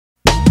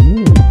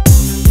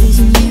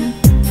Losing you,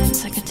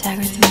 it's like a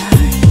dagger through my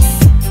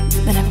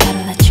heart, but I've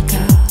gotta let you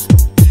go.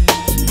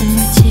 No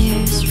more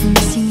tears from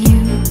missing you,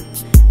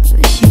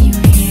 wishing you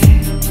were here.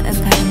 I've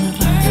gotta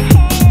move on.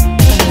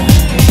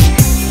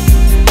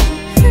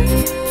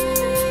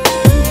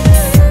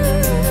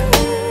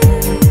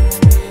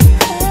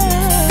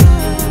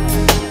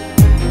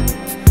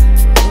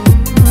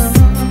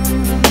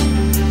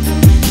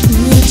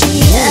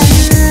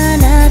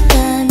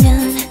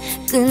 않았다면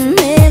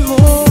끝내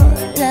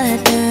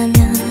몰랐다면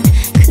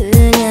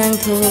그냥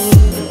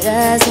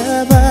돌아서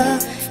버렸다면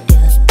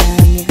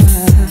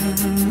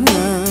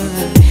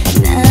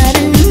나를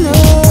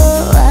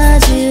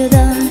놓아주던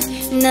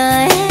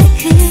너의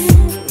그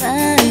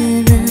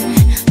마음은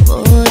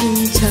모른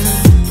척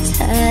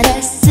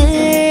살았을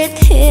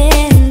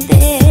텐데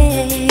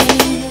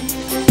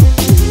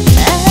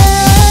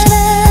알아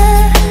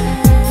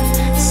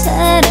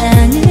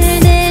사랑을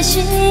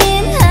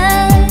대신한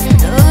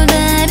또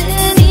다른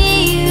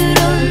이유로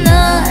널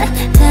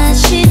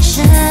다시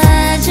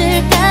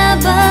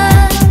찾을까봐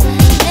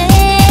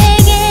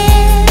내게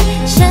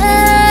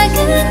작은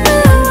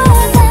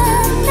무엇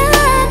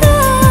하나도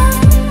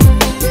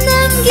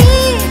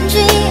남기지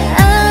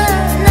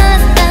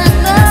않았단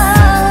걸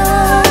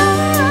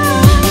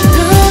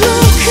너무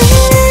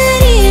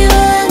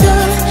그리워도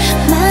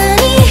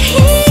많이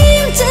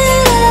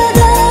힘들어도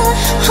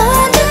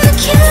혼자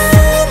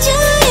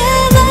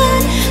견뎌야만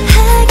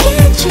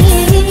하겠지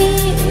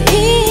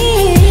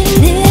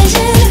늦은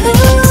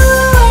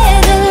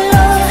후회들로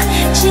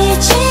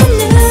지친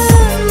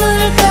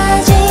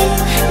눈물까지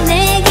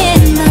내게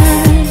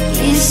맡길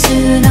순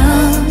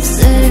없을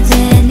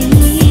테니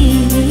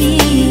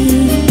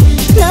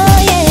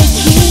너의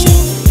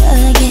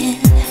기억엔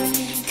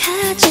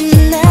가진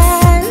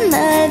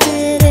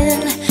나날들을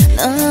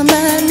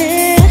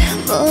너만을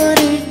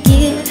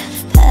모르길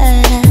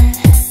바라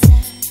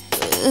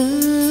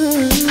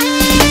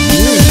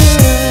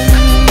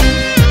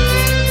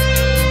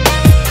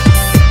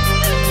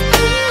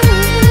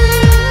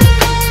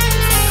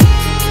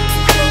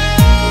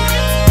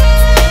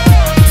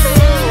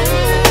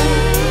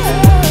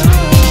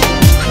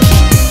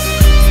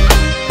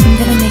I'm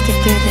gonna make it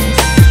through this.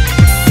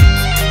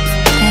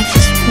 I have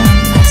just one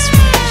last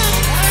wish,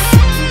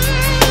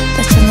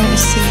 that you'll never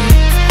see I'm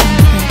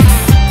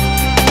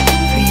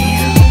hurting for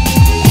you.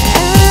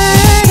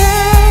 알아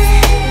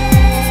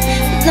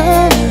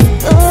너무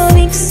또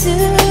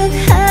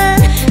익숙한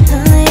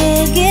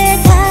너에게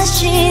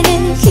다시는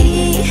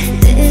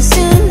기댈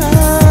순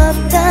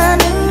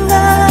없다는 걸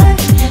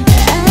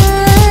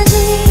아직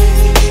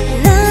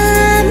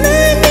남은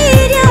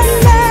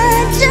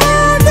미련마저도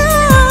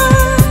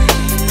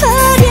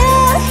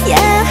버려야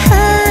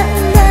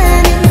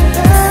한다는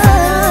걸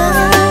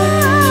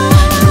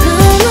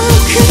너무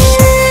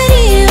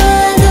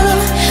그리워도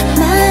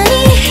많이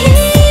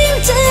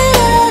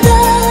힘들어도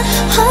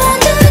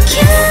혼자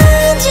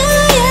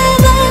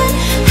견뎌야만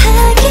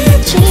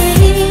하겠지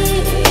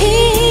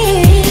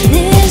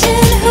늦은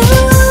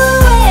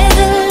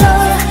후회들로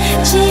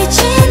지친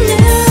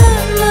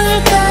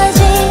눈물까지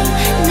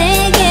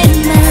내게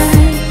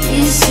맡길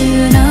순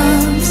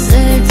없을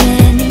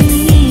테니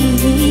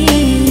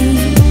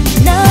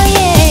너의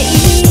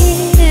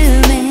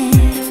이름에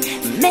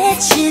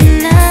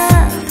맺힌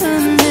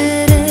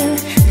아픔들을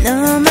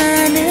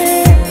너만을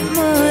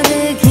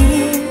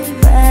모르길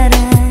바라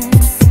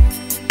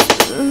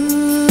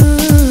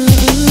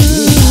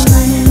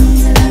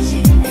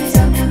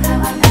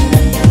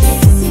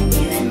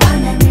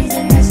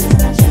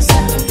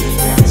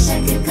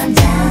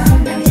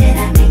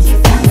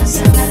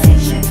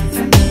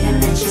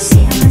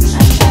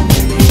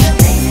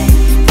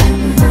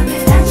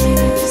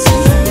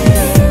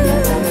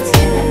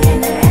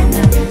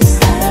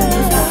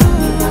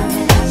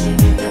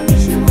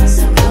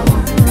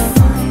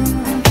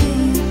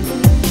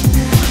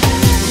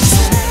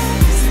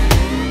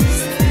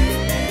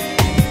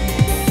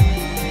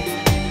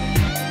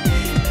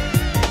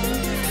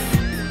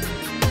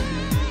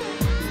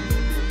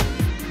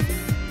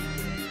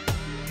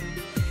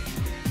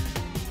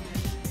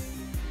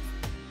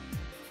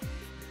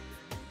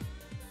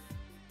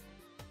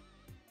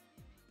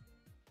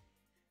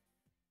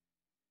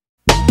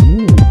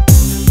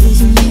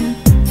Losing you,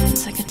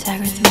 it's like a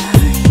dagger through my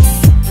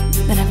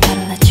heart, but I've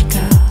gotta let you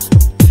go.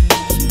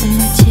 No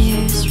more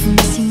tears from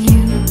missing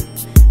you,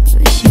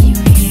 wishing you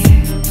were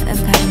here.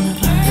 I've gotta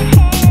move on.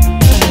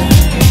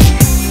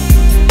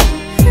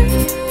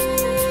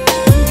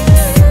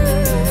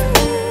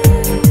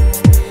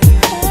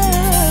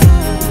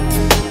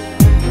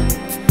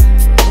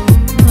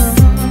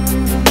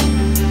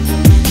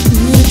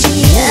 묻지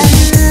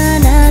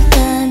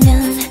않았다면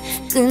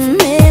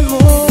끝내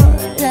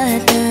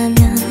몰랐다면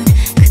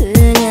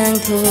그냥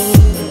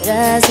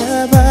돌아서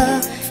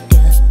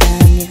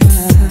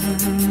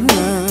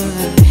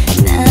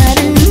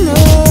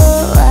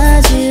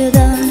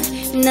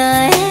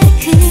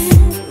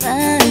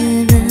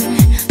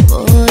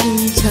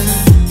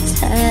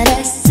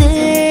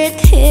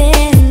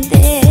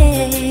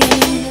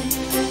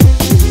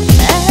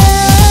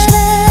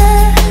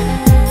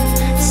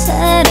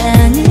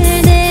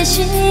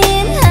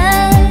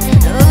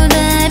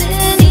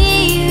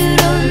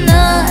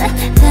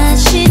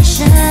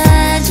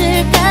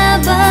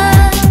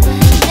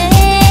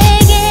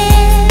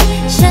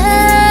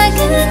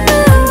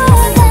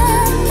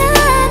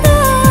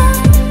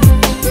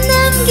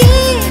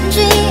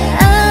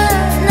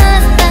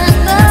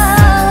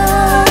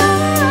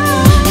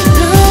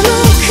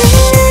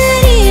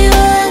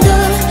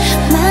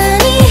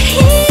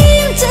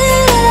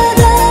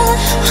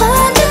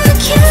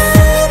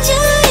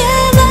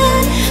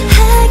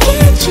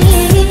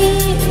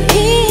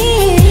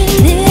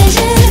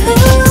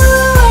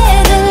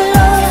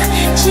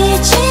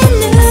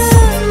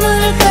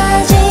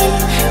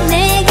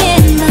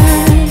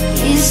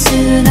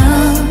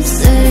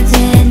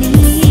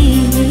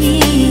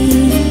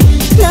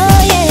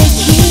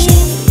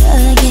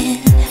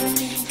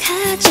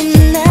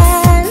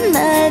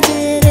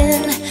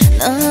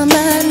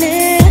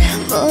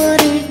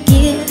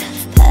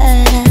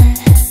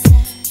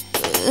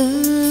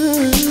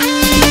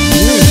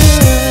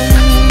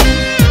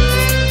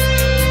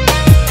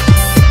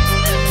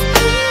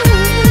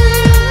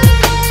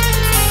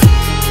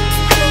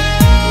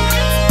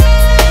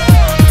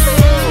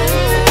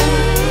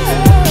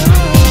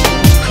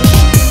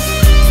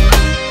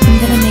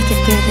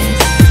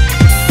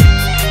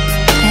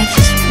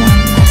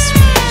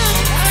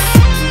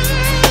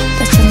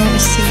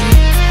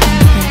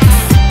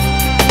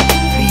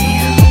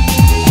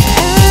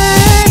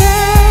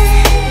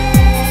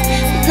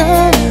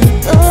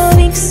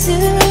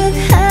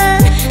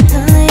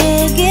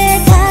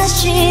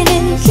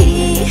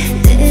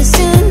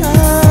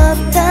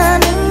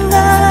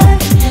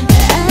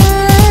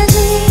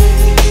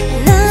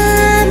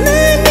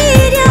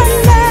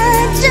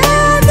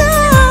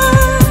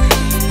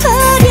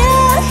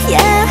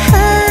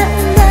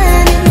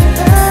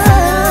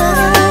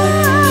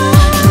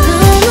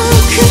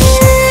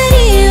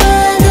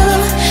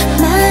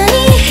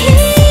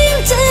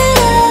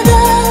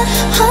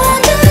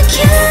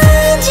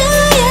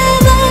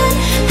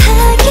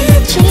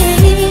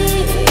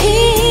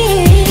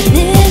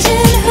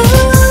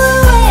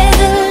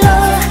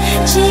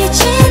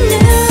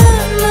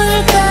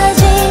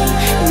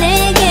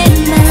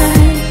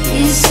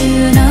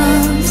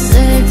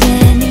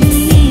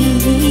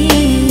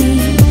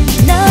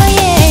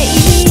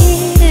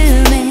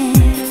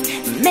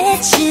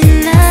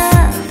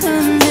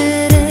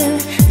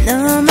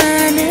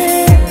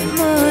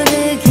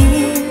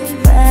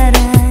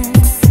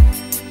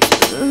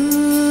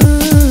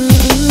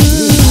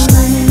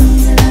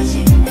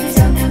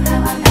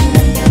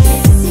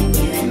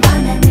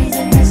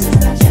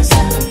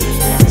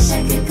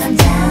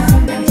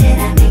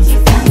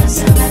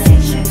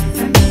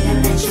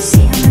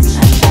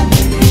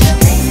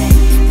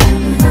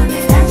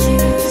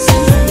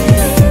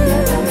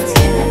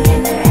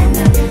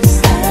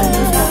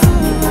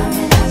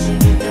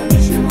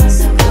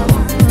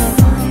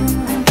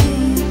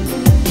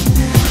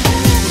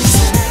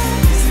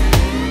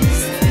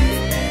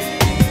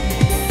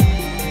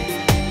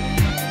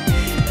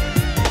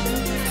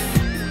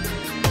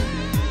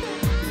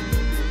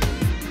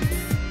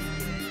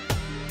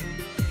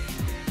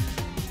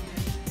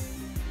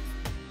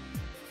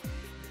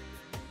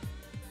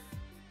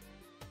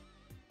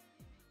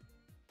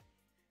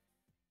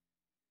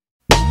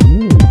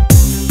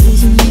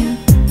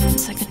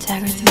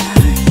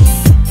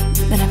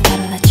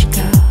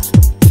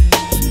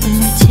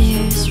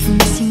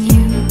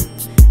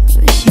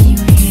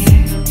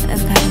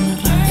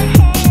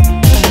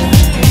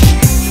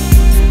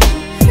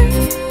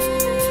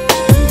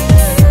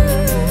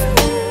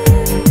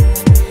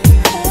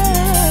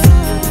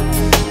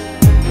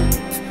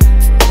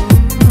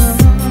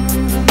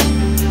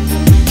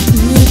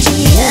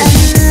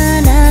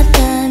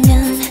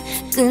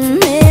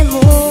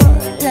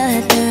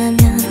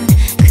몰랐다면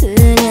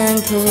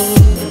그냥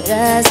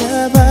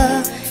돌아서 버렸다면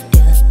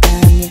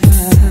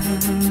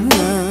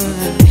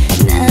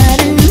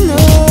나를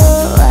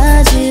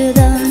놓아주던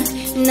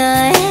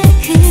너의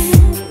그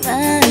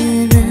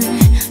마음을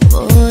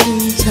모른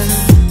척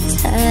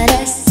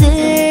살았을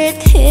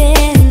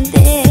텐데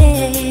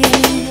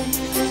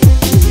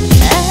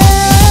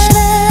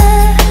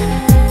알아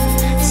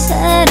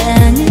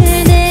사랑을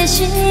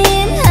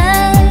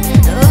대신한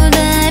또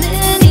다른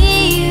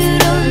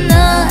이유로 널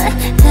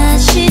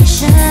다시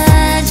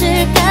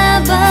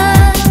찾을까봐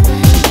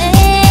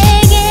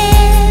내게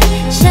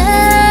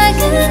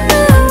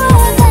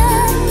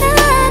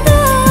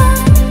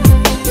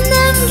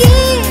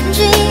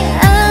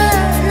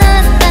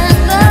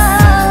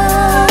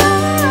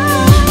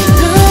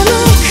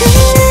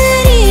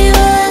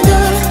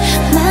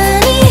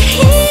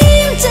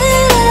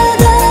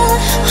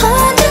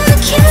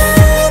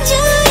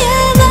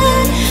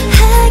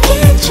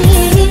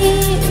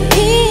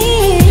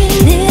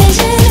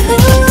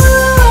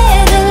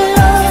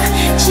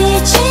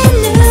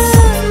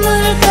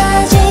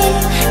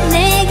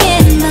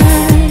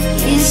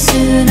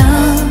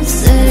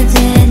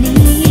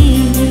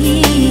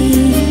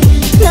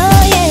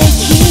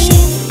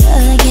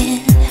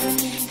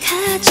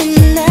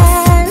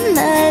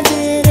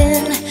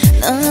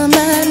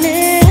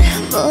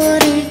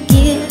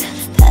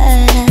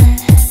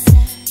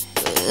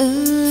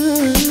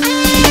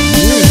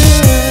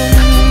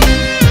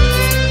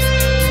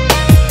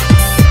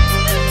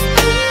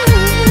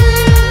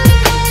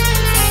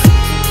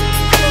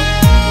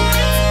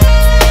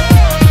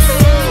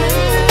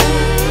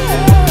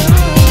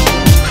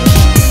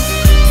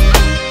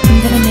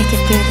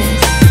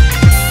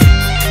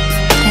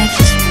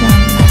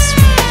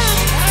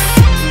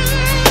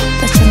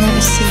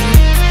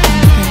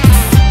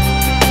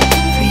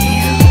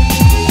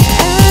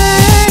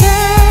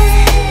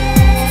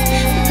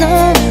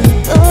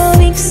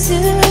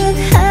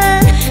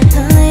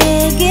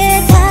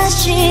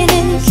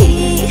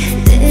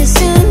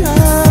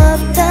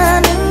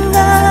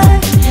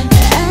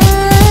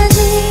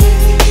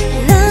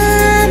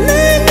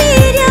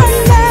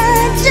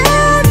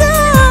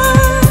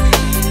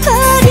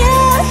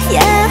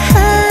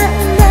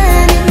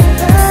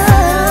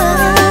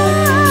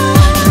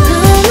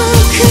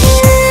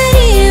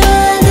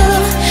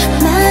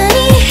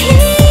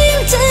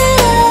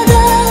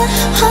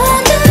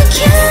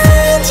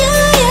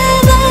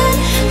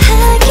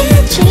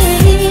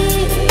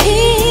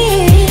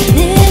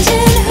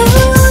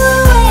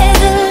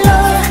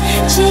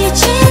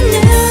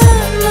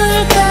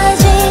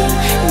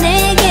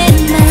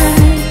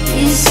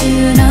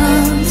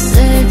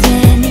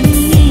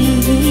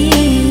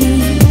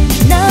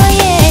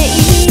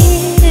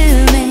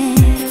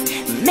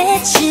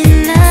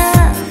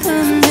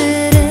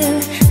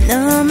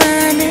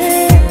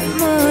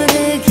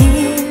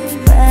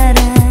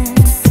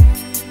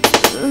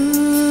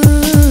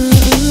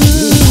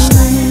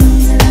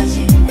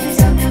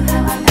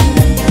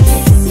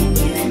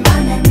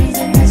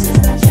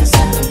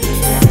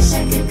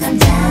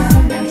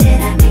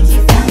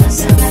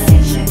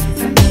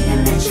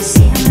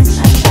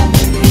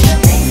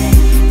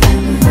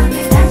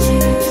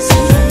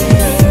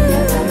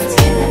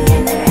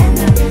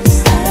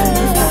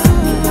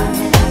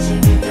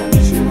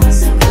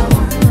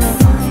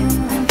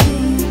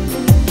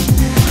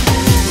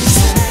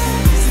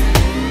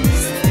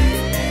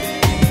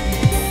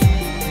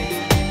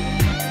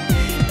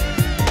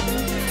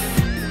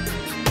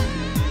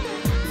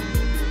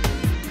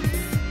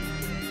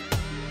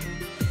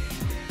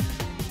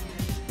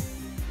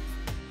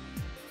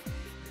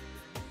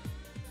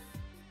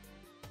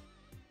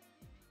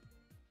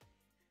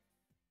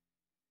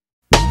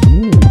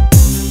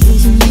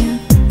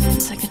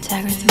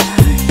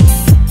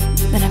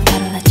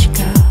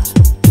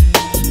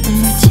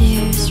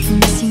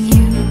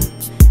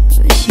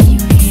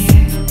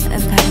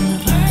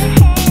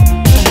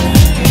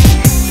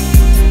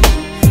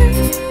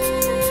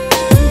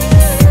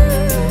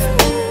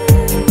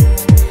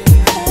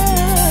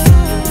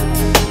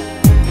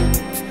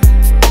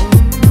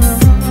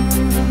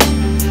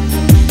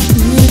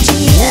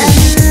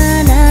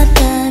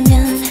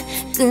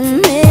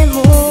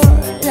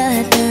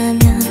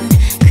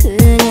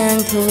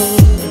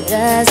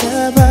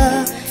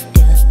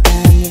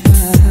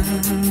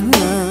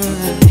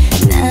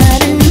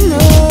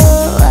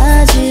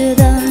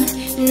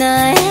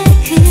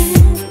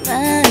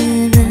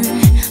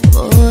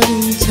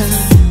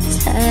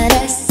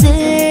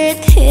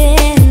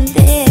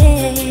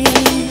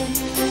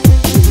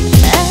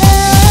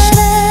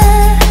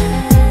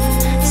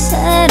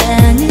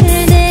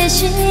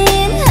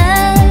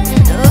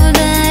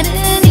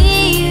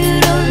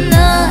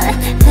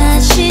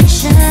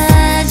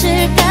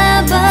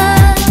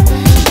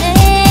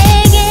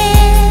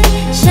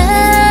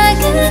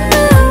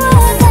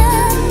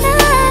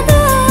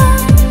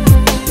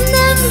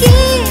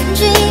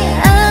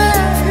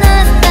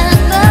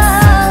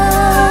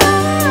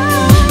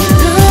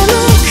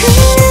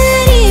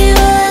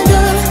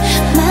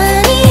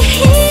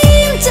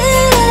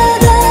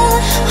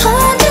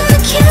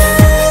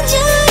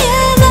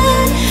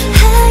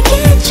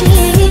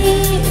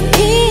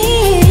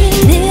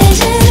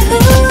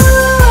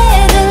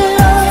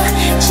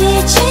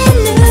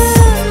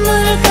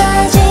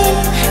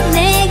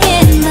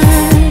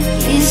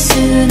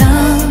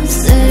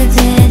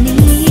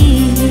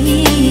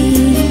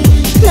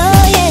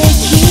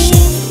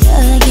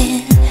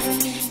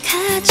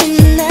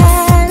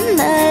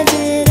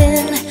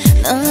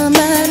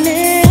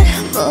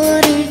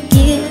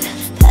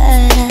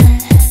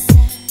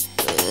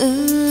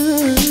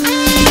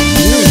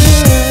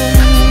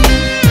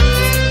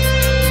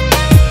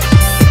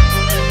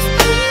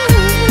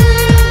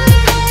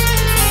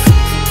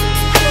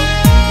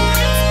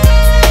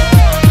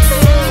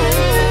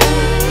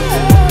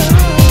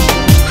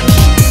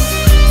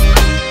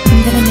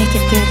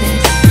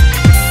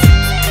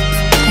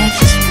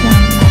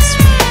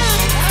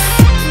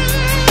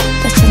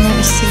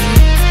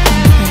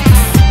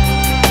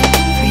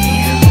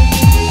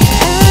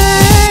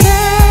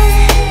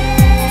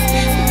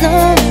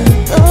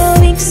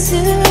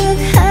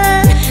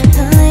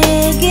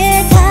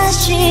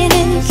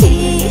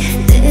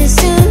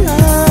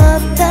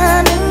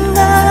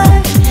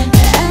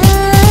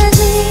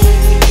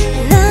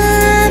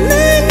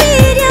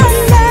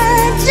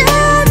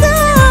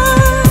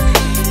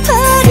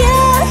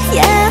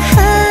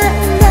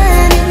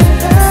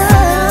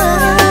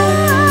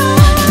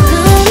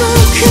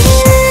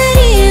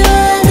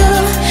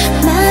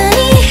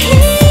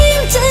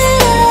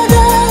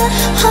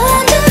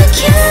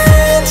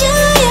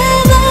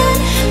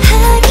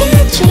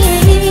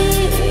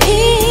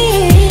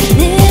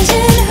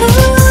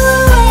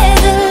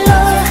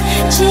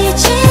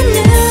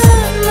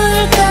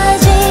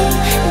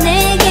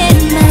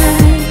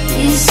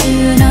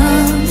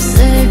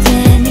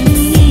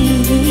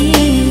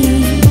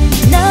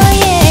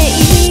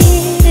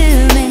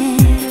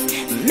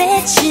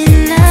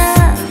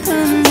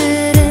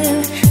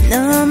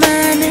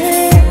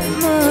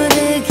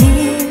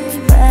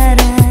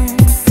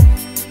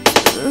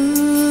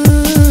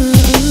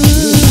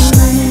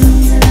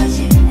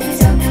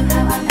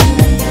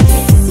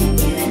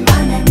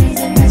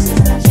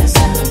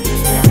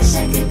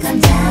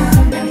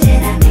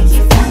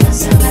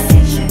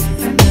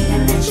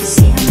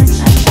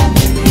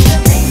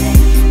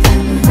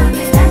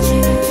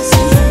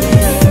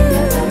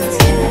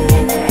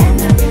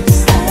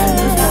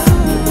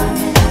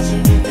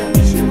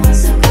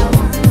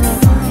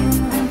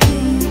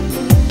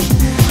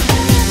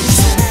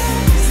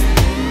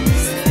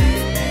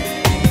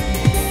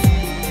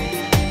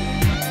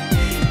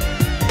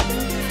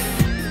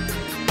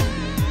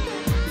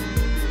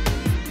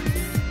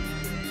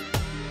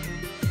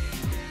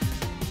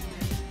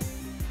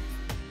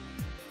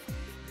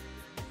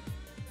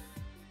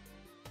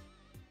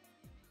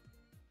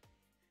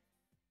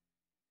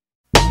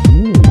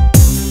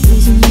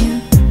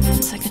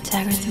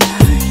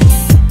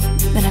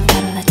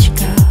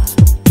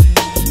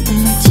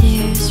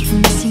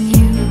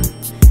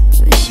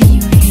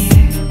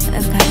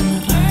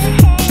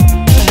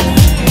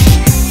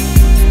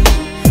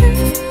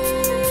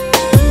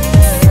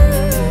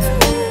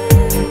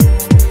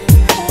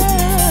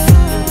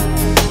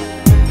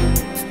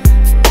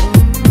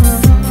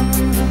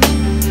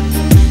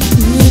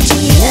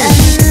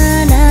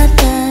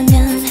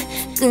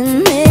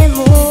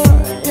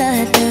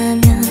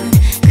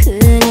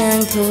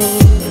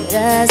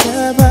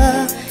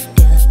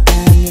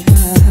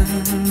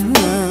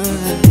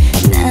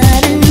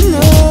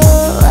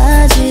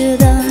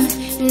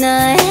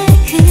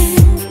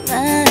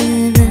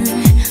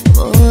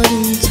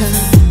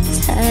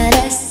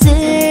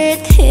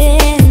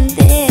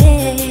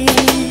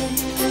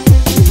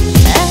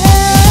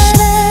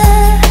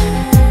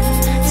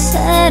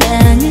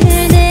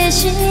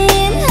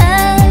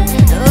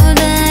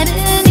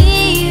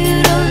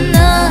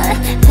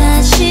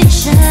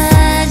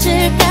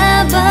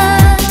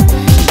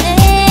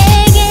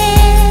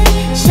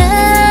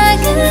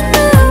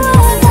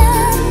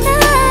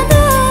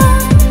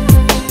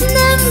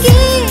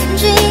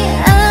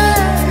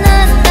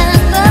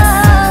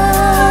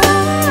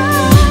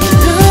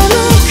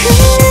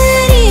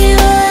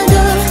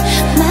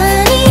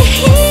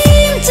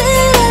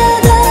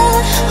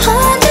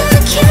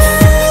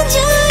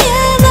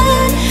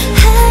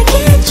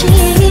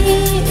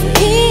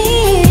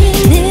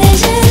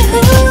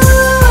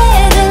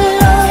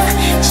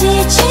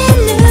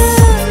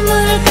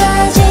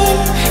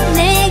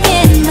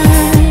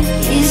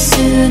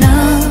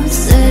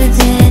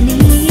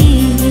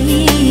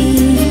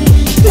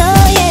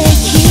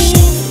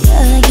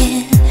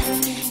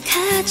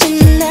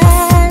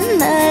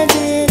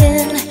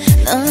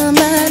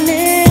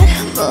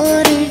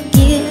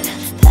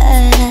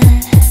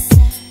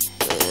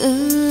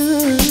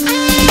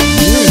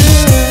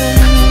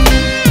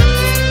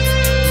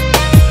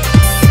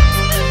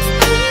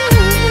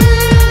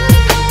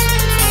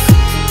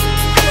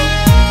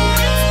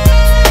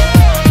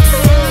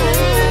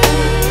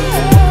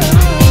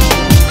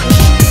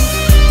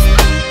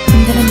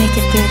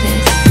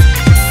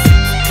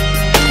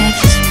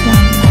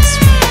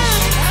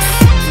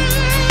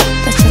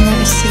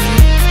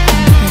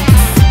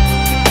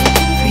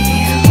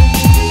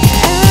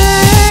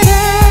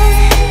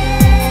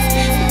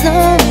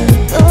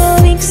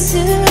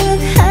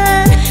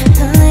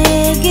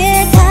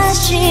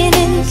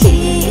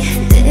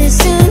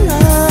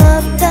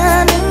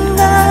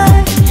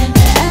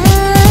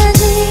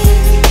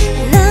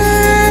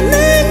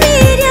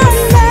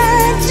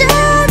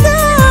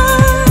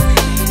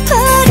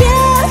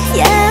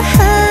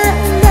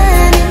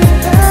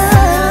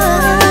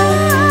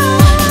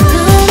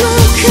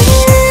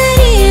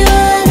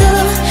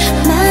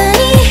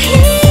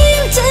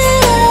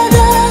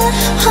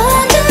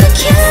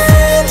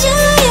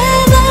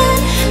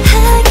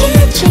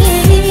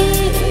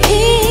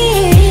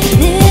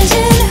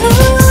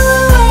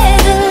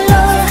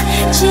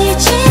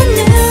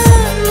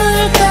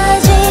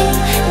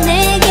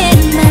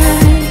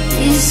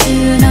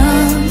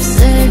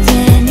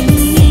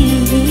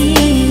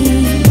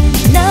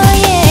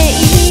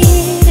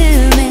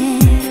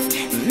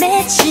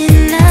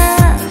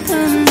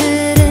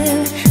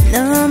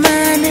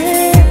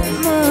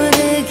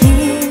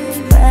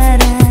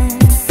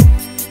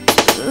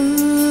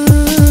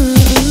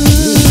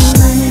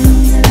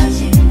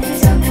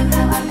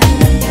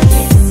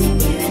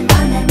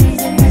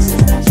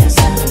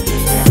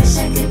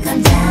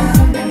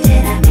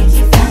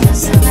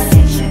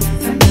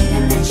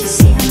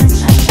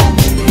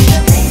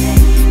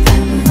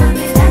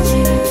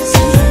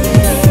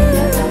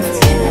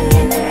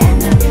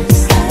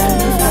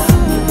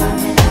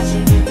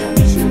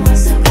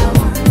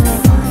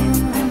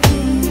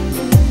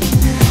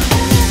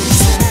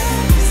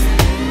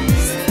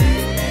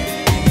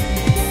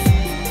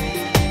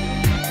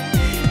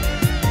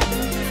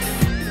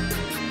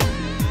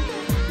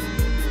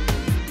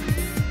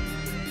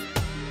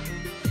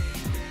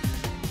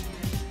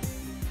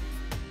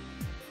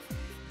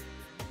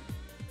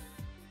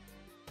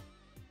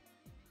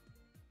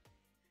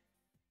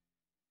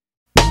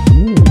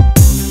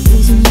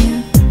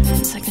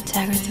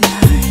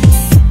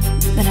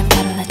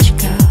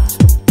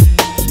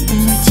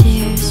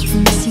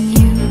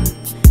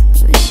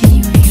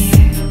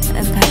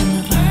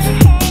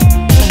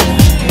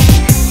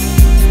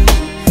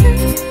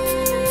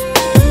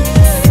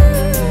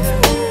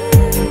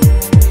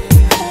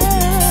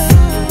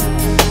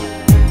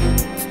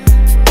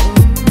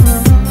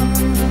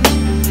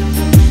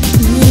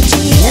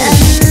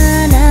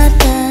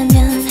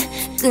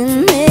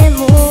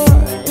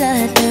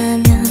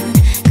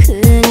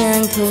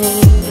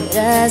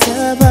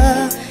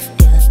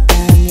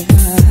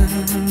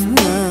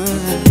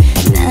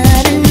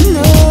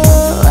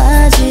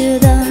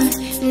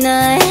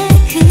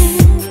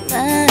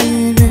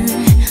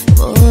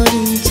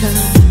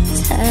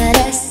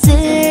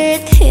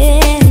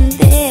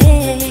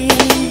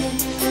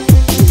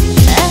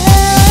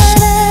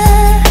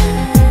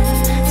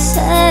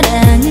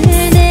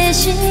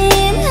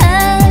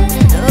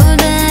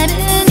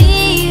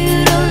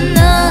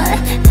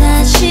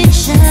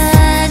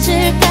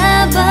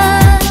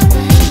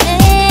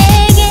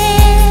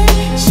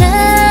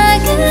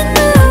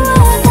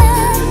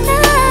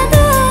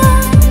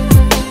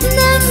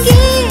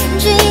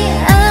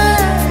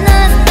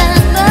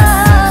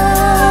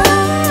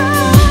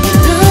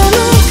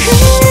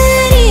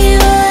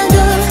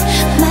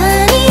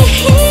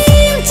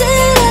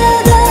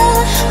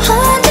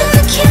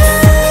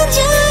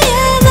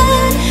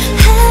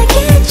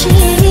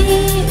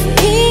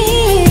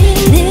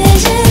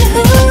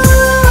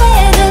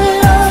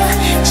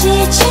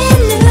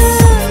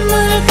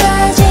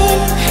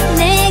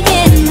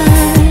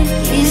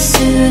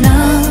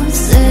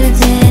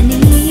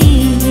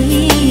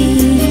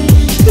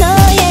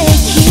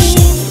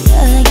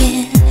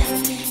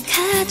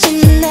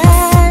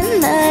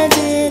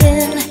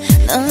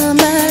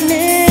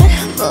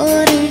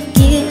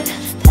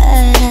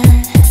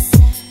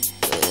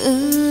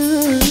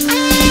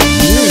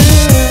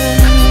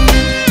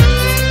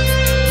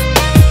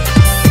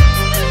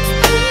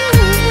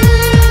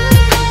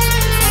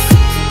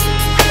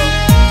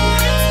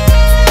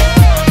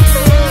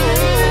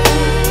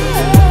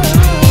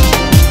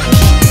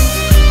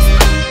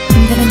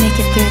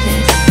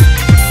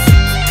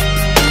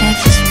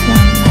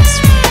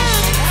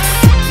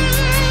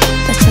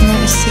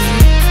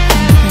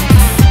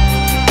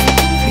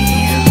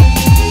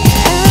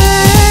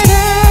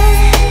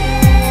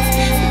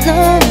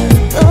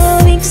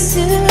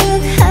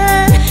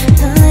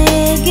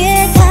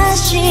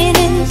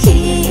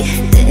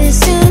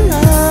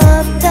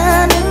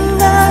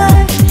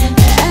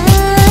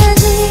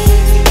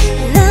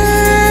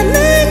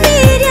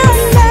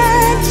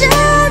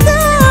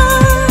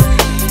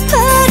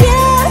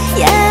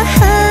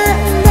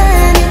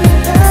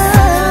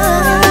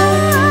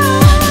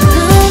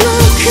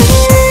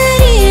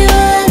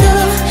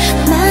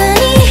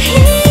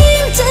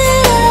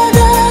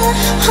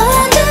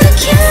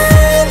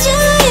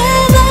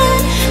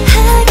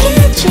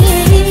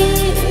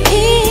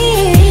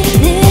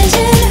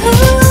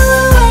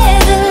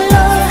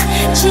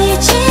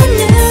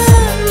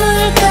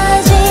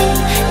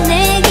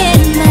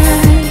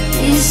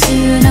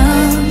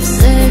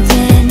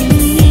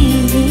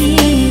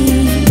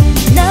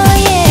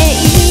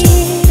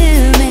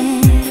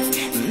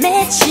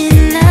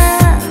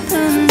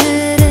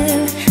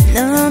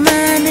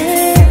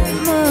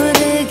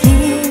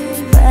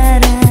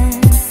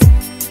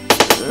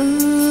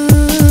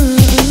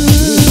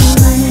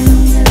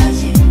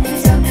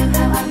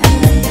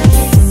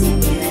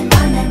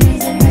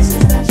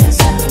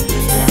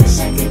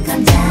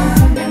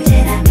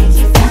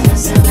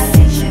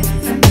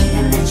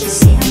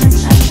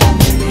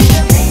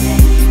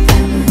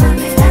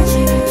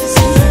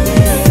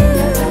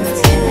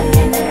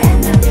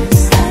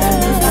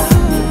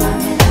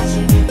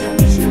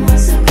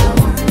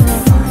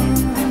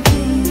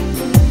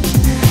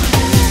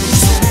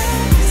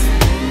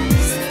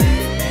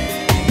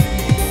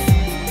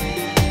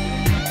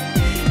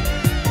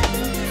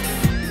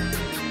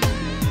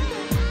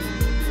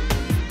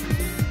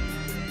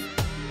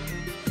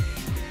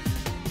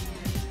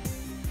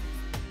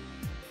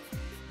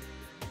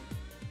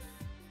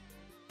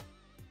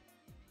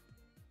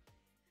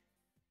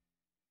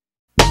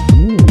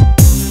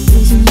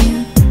Losing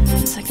you,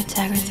 it's like a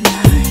dagger through my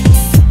heart,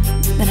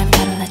 but I've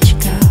gotta let you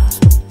go.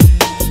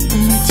 No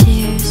more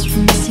tears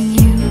from missing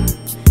you,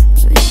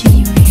 wishing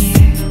you were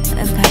here.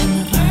 I've gotta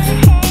move on.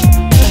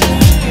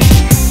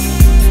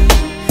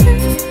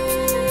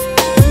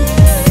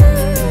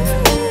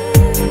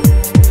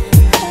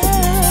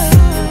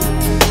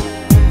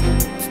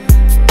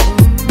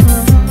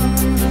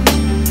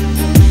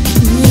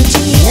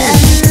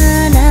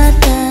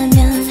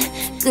 않았다면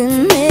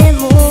끝내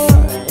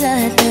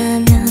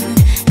몰랐다면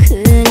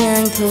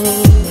그냥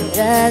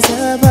돌아서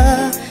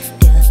버렸다면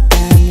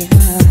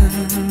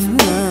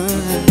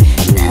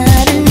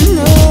나를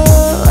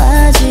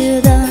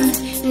놓아주던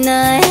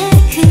너의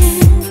그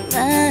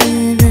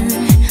마음을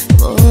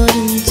모른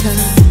척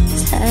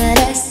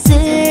살았을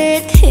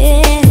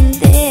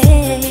텐데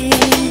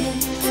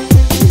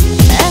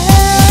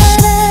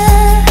알아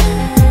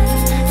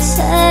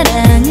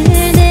사랑을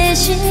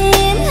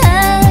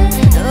대신한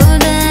또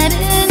다른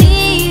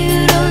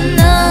이유로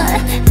널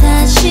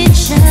다시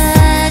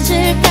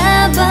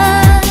찾을까봐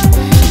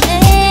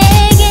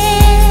내게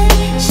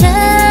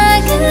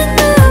작은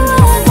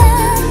무엇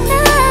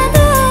하나도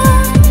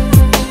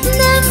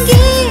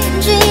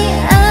남기지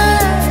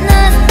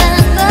않았단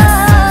걸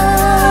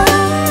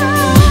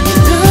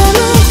너무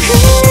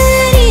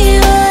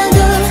그리워도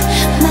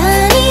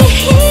많이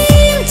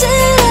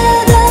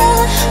힘들어도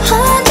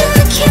혼자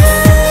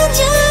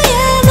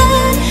견뎌야만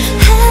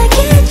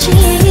하겠지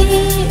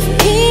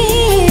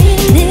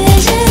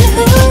늦은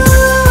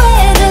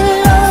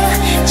후회들로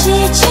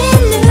지친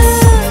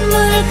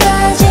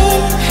눈물까지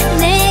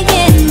내겐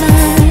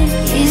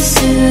말릴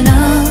순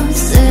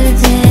없을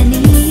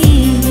테니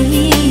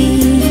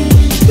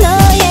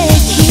너의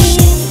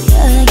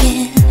기억엔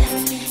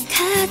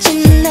가진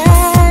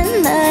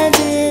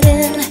나날들을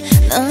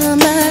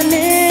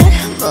너만을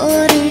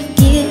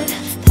모르길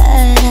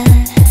바라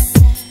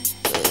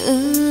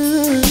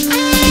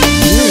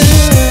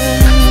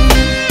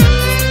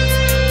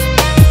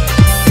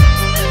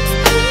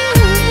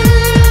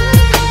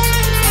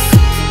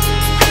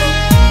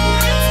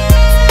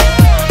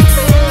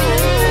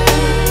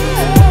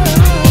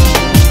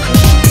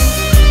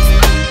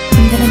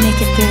I'm gonna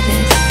make it through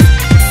this.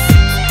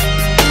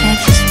 I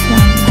have just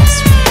one last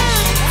wish,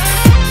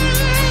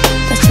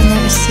 that you'll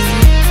never see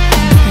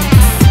I'm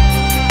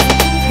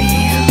hurting for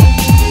you.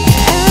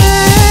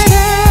 알아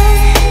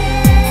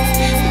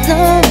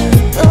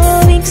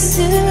너무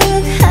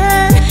익숙한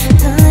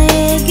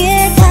너에게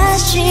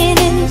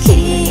다시는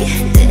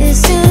기댈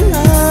순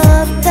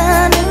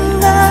없다는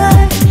걸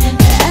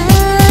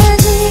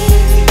아직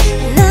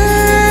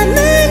남은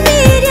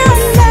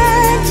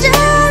미련마저도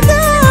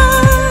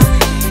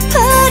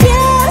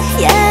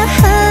버려야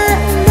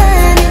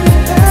한다는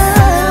걸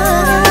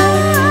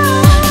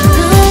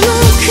너무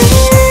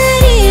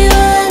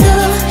그리워도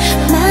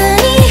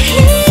많이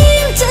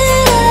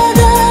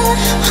힘들어도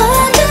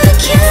혼자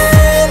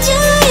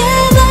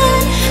견뎌야만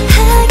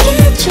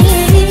하겠지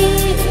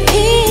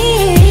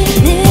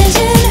늦은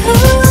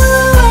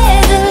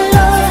후회들로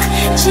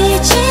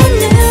지친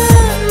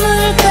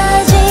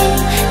눈물까지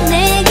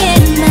내겐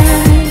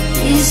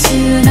말릴 순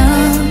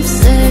없을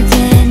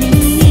테니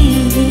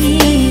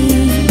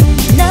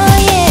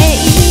너의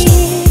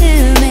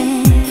이름에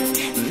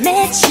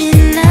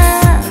맺힌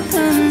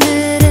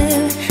아픔들을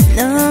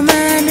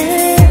너만을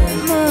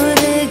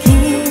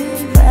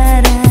모르길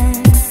바라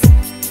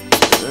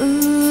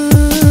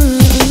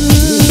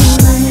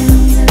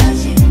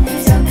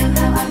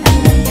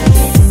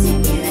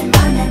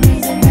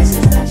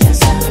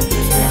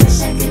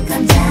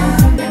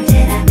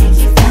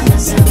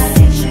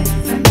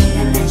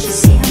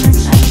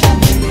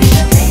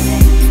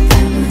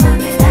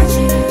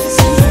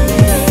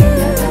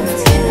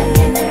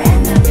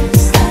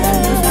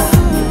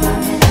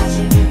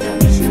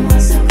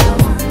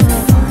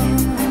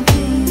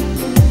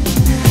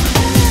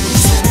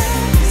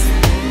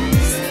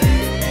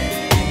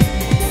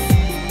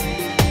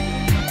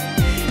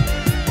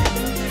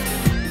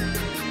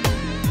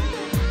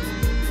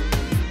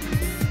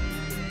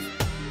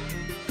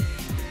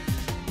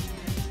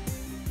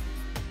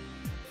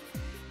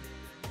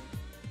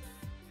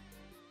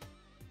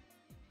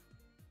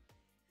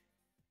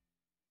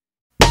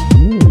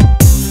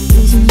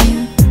Losing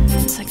you,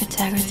 it's like a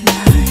dagger through my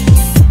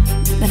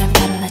heart, but I've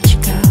gotta let you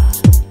go.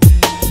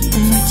 No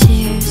more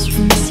tears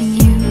from missing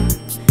you,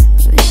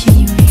 wishing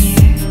you were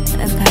here.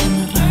 I've gotta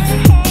move on.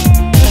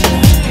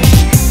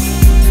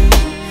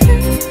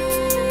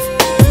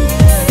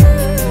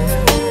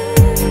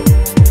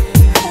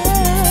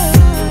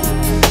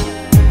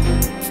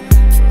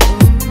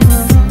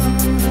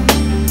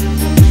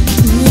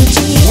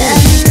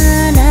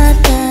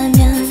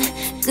 않았다면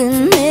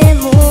끝내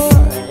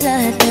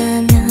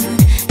몰랐다면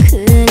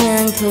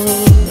그냥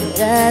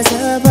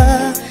돌아서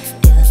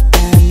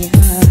버렸다면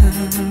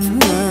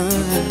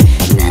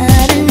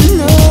나를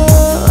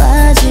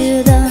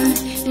놓아주던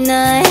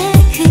너의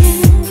그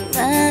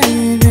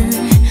마음을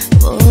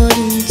모른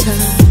척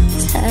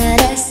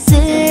살았을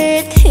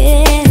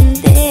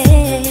텐데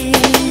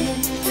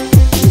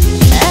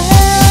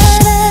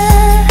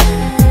알아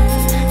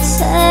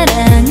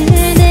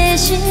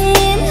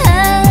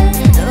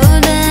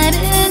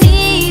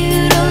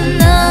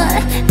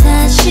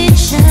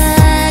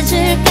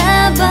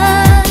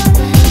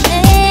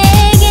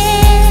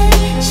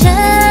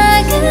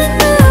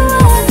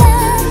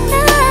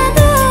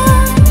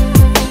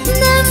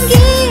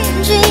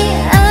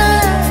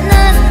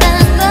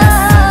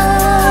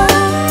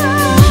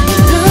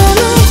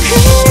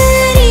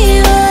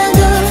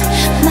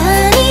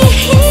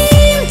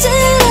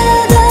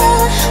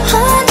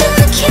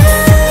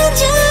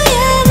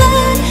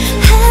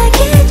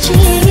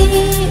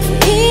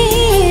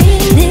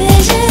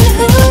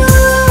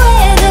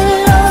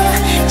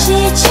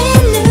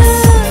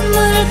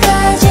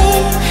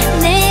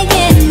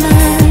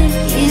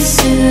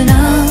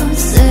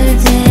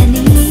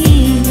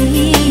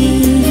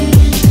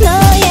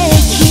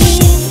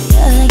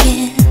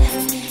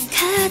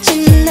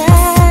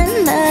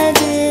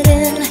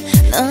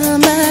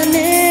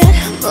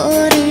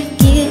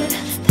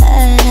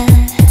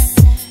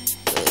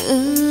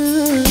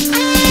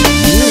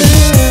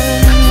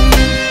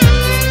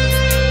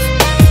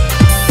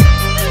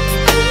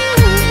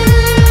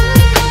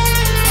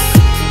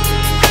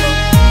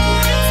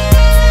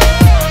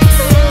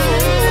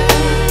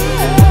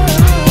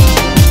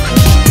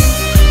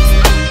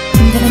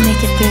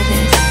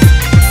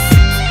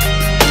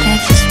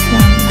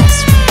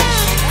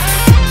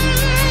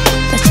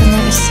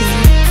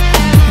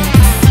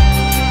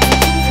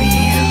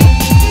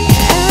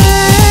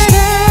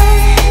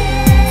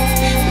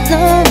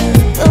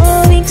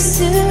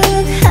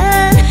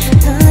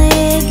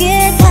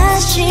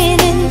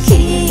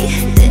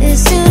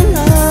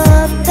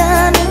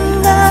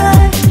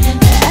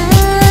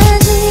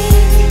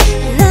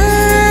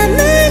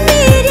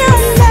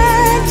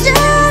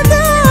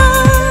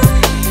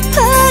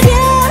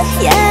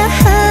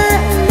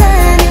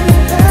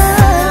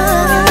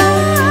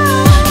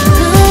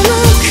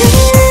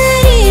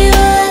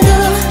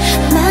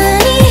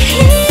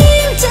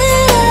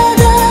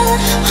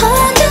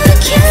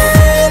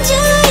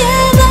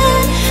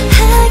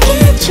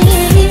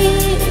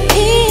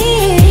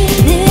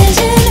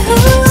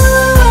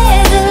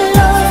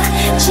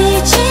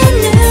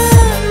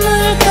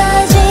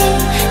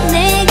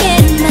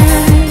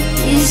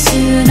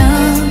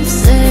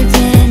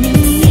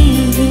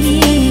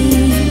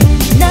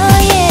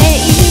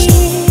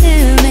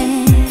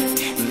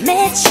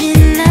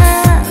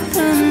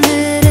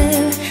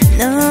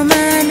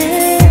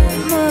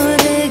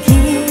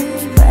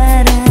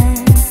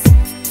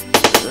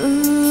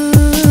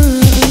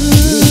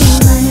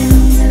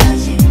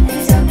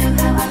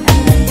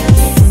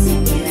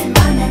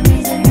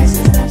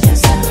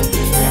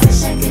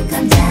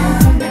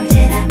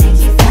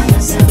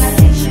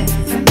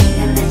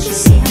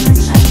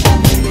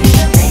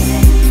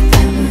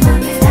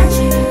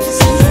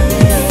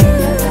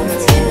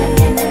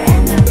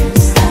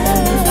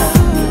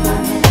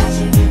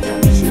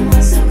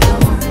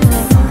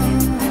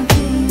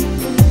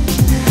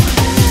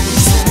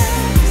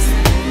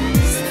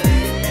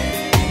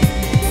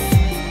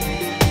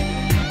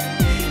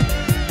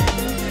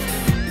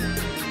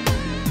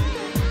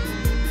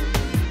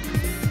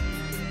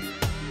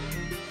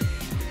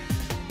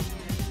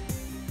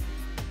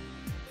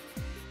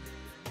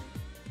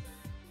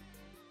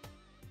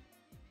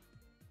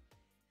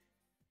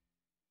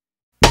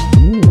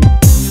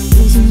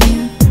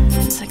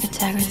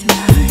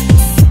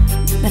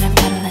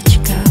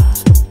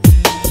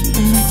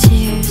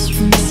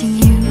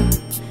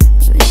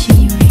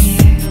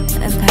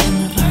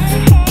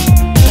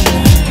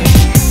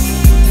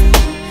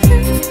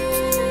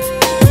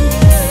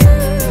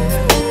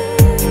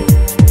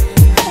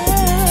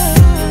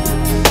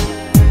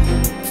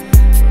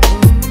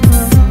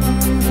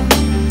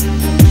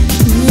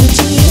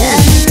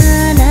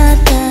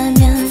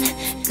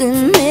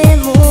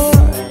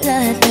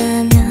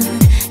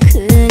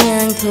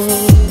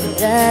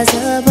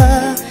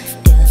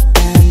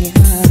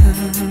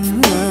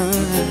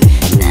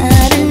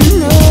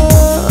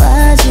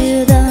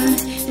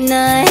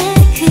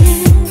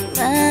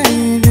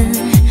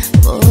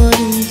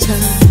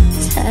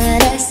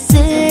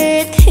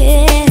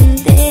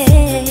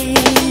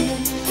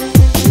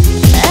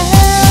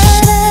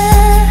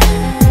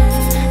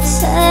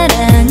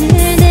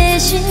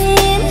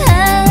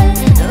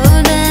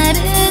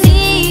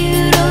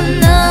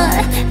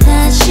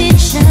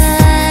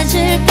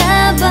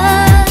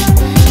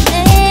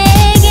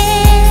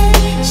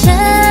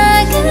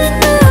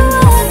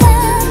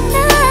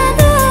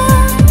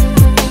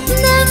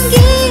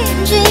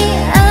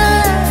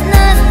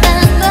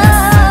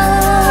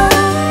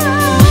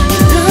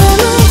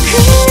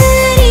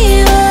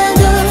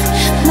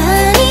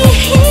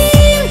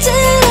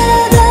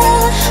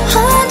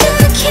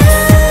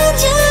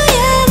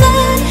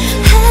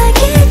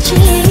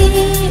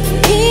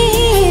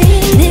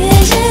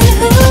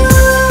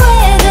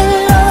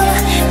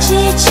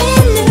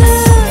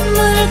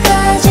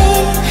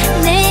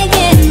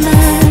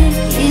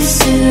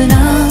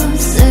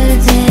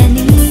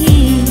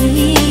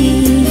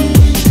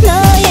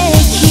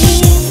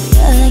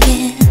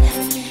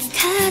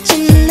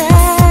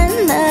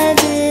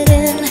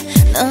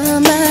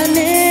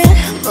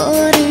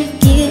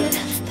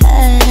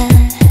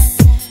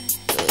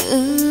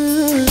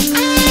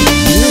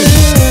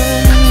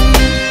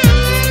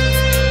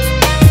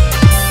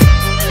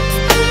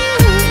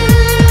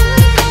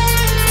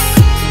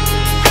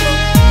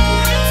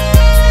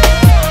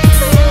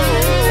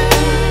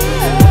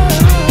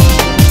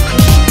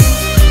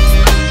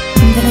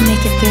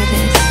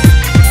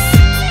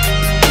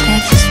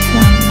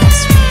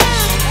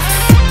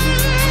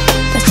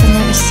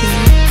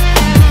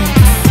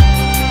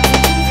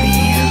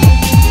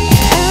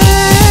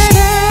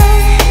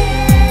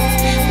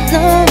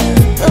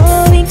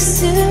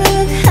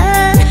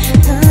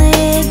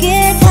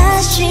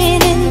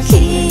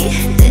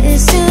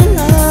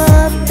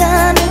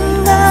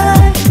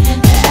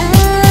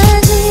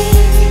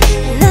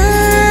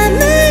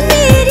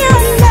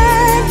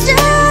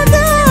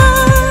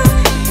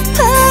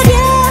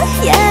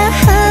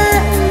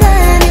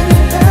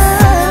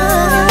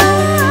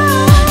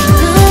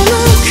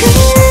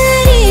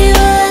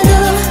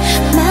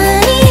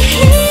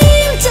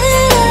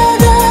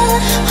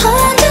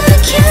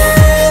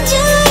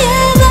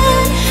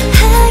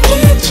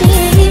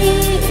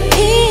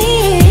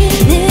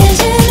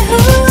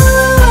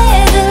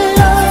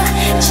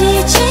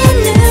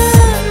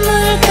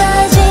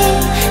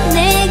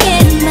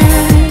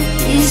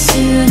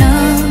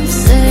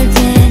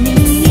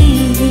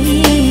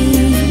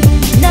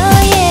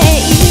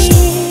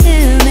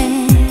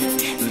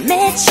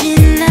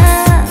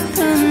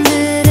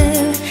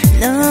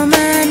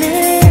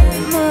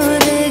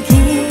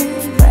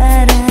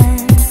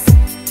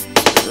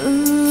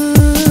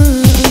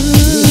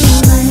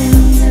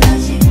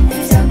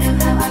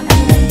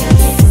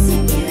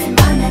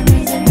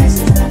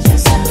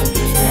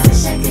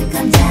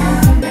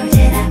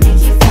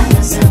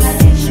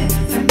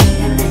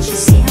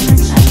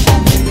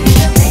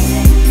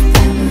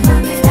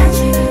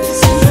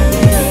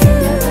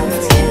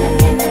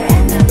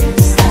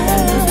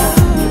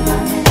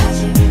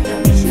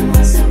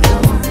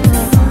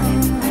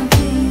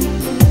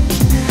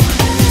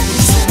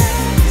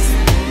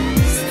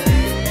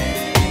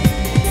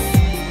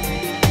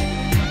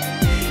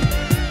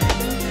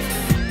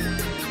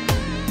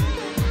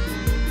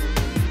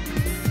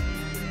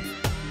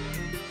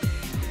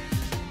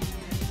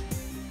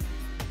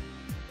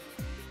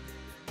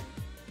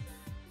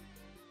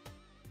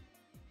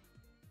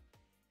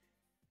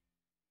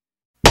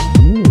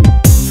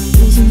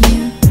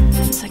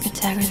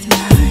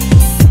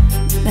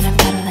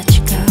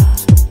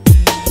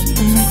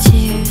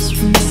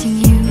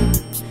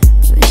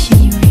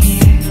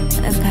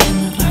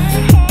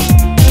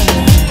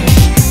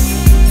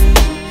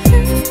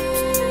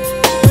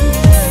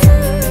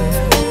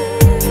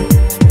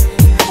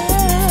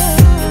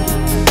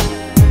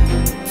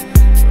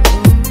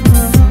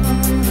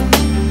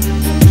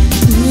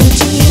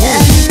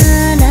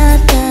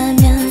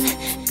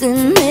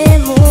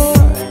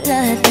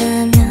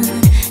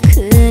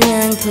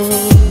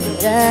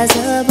돌아서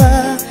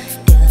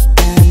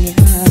버렸다면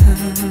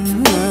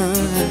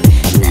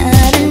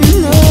나를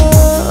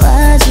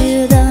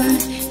놓아주던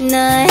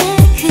너의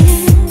그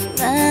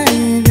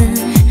마음은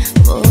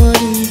모른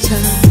척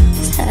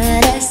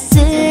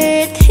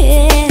살았을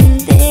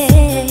텐데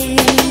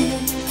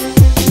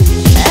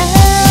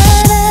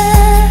알아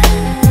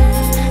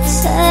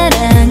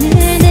사랑을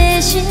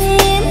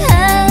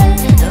대신한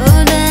또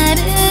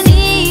다른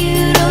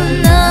이유로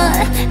널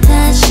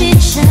다시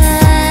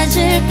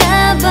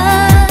찾을까봐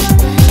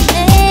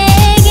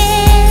내게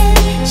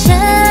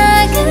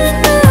작은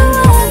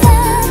무엇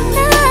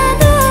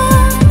하나도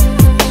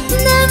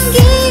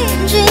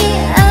남기지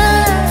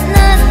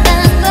않았단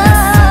걸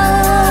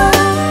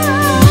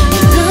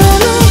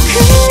너무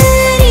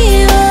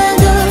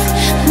그리워도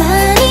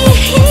많이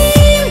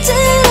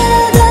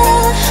힘들어도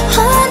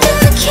혼자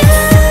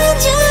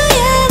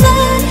견뎌야만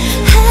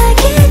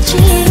하겠지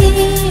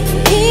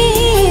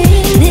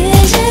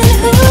늦은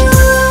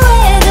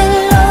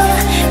후회들로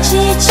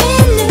지친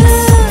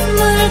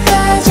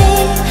눈물까지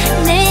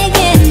내게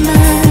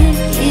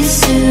말릴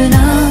순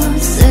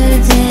없을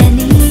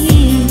테니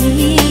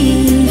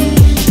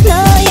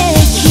너의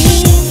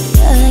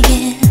기억엔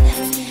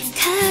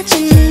가진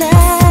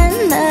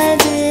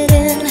나날들은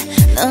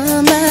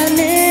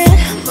너만을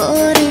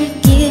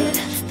모르길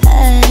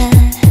바라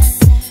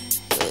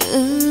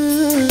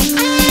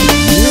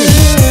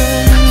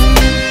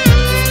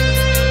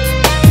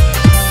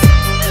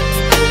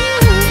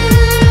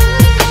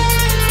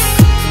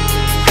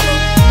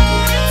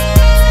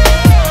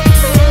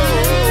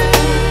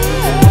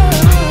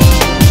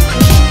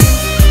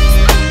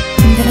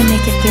I'm gonna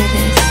make it through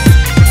this.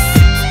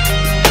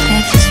 I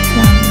have just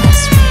one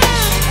last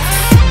wish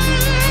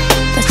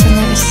that you'll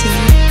never see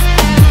him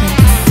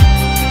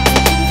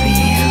for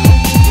you.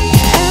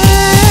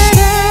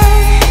 알아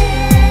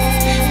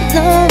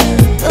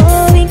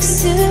너무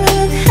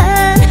익숙한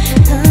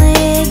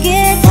너에게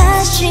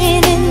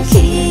다시는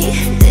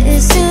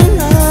기댈 순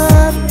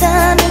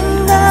없다는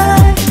걸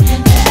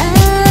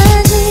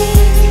아직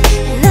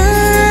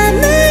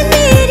남은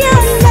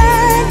미련마저도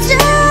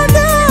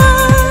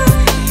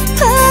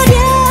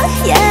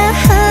버려야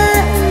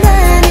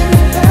한다는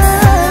걸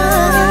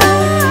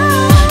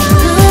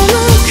너무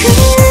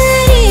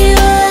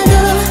그리워도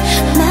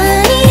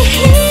많이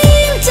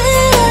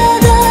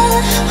힘들어도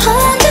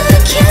혼자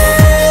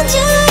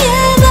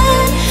견뎌야만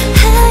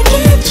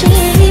하겠지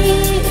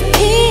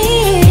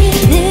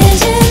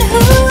늦은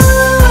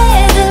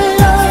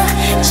후회들로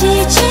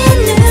지친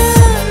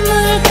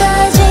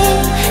눈물까지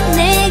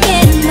내게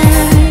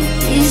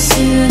말릴 순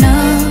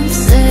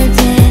없을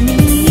테니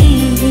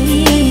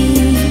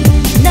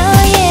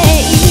너의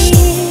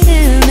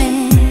이름에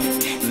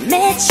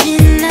맺힌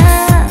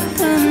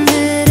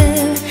아픔들을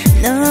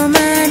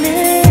너만을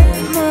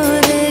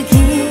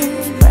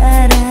모르길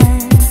바라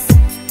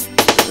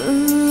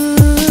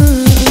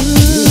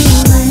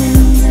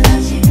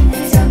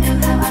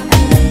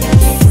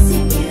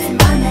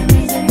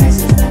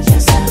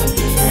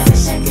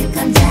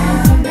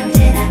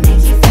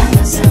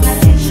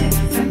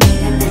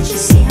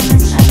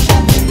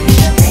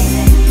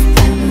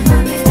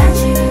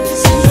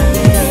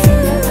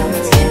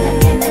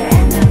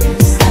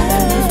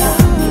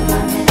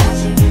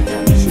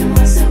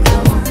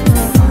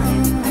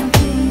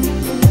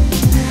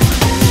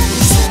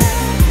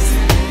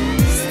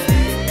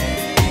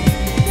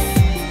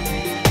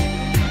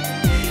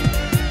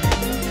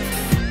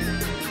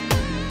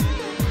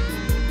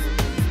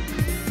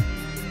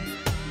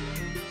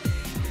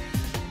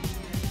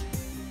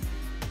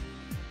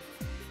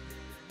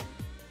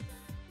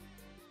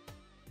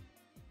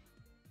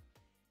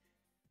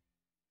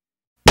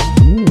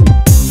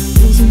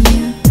Losing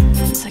you,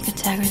 it's like a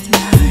dagger through my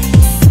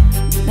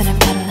heart, but I've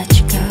gotta let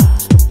you go.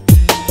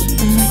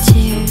 No more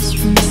tears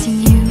from missing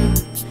you,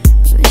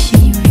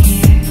 wishing you were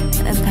here.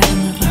 I've gotta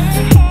move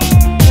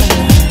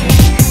on.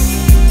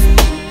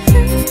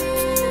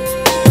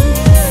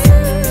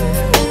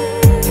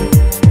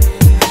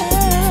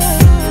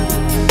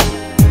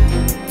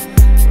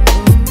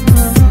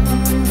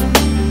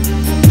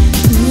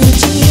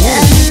 묻지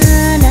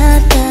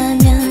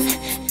않았다면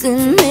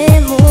끝내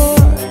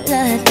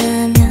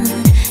몰랐다면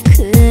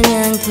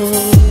그냥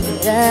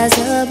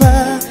돌아서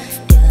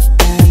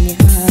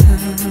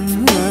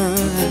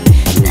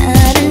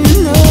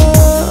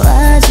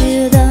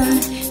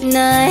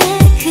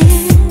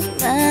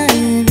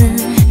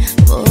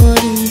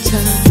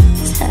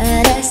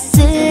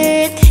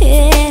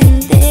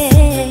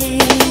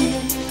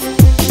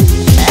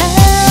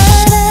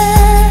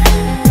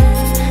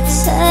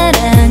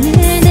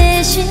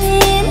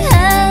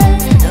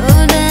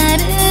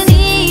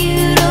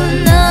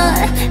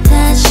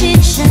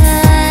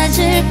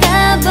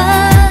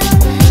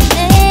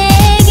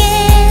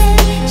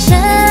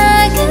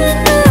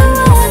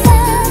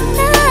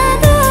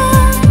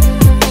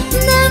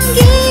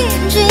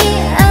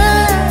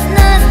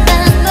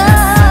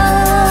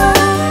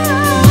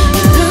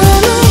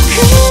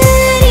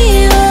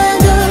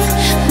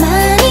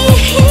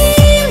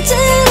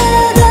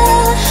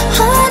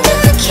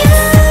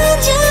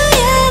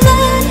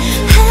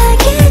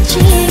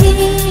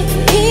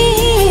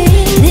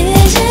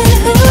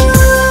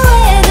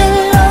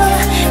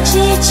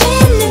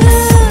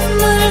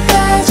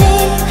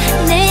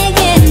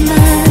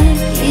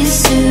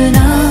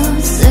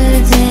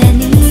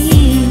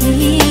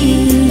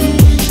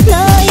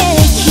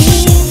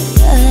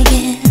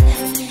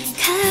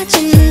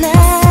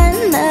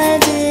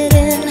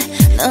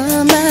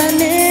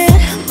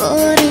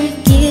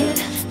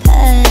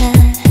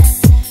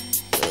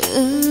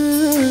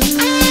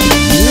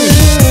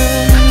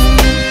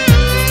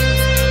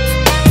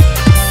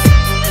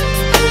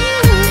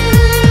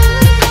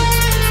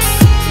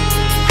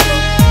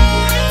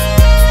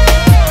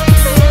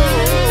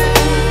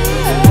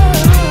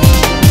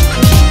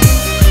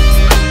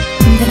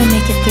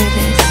through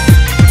this.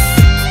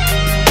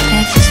 I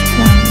have just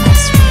one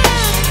last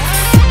wish,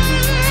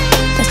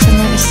 that you'll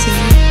never see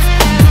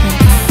I'm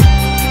hurting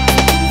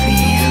for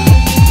you.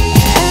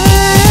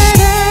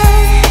 알아,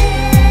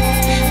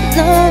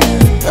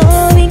 너무도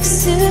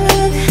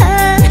익숙한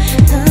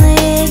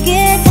너에게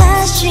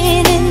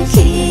다시는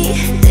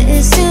기댈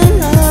순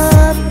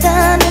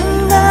없다는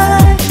걸.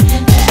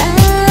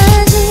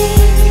 아직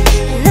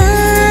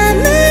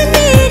남은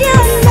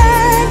미련마저도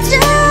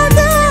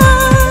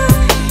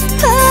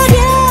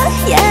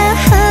버려야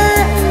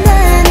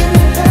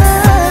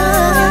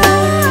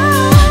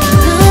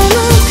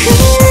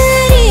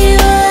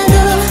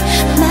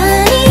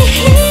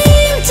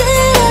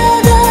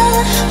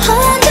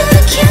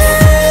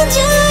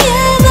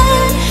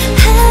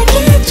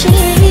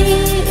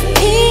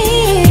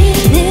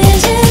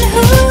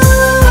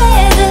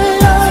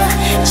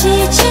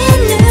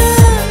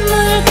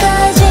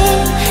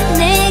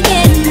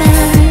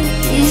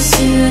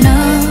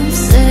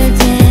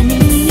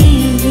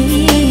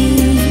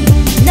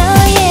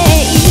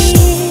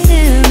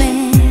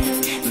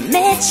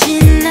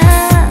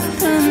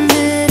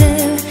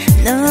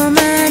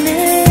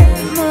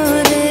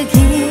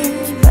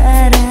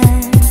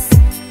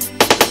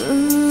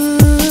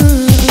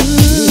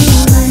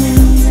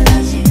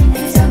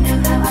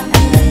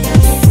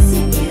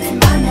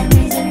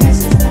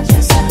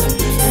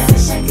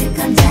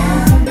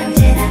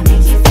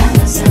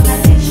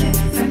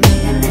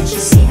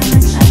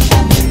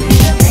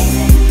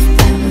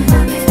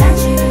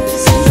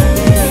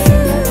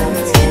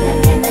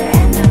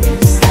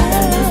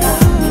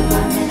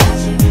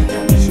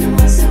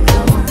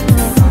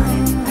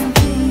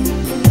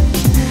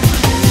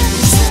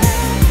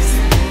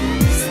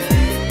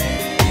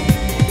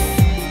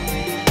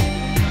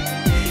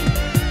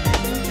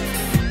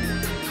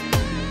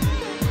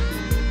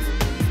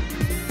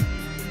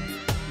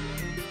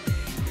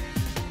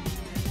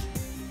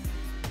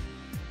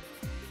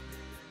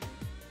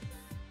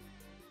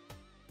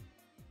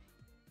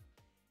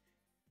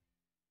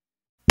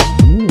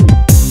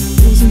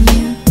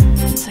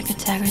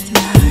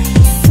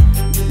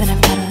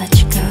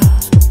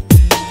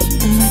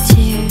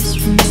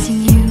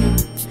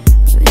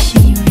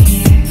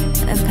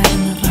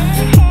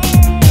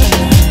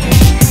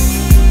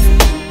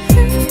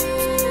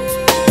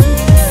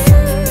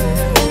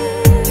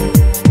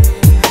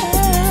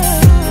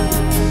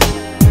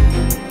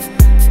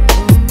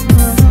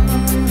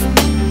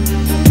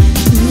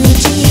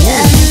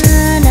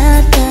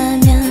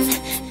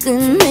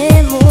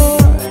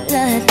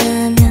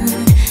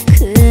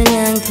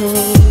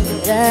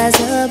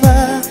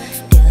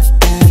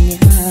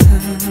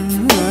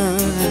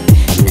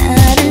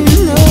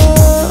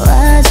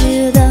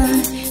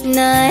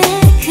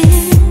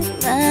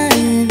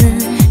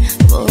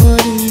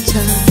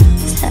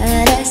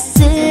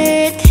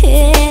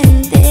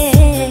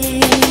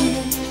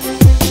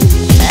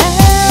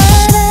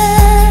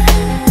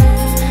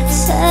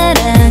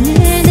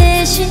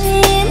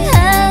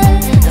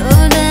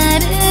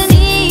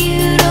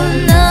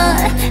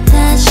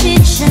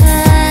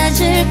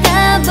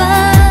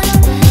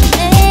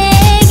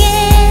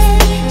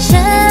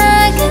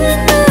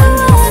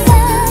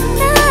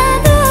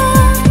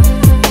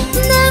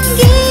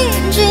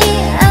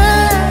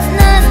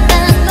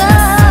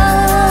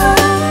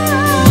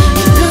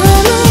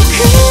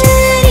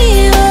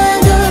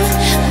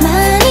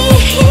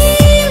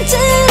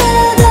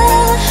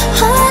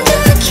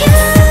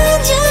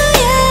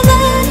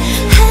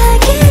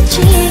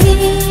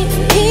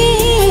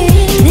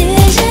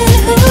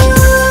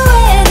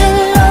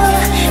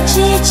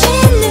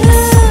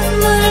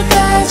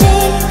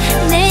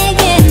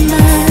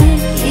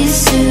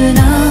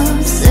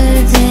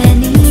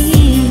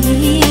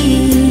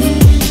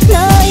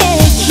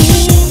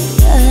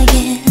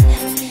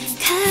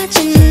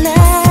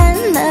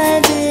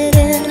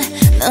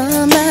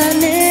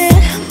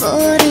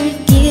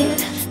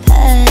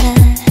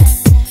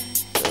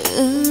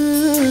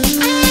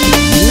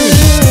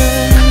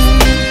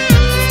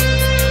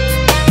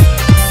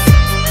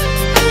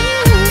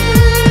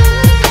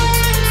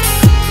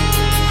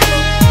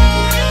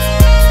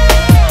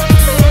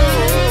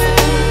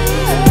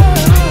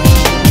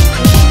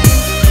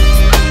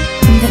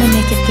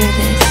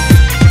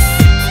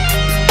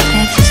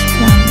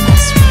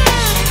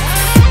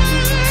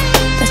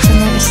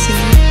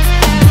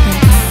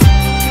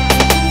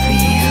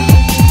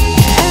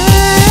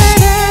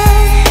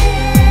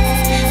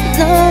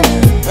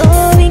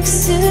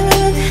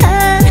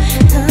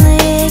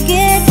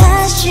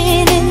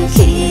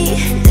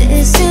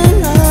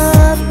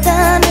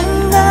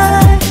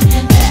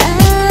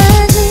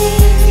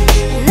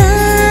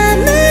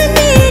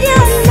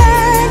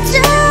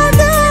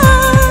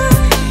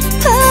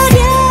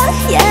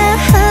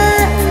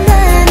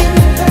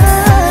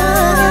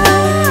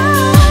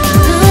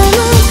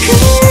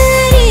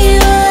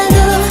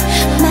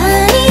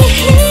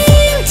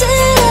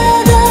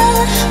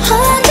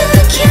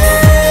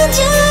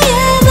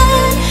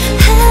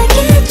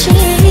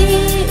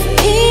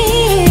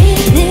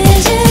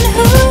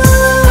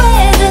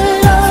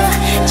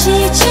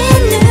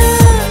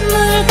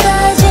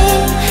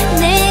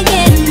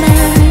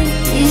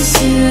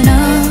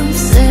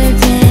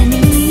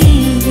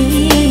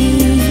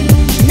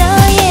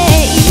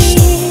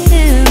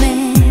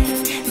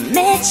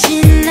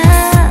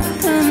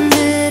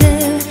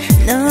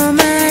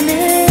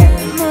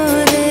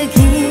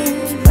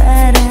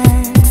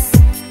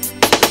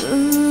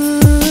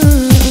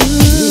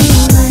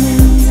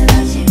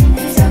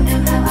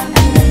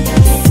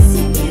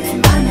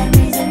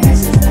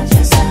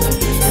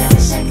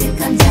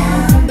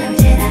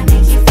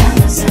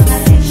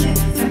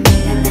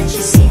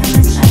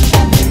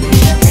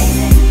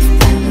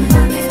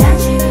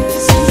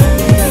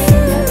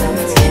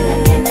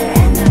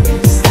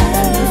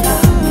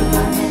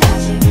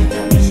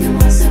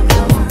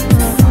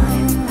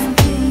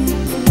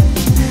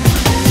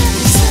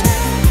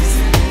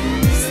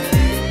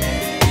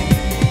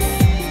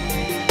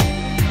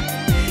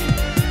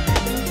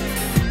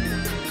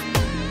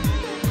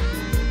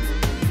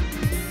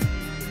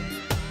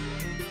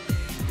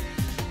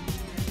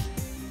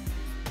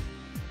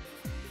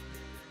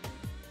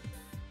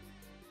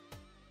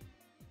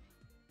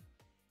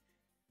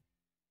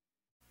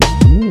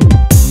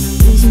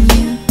Losing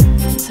you,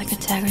 it's like a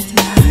dagger through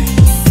my heart,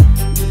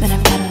 but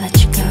I've gotta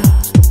let you go.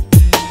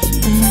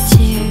 No more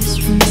tears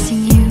from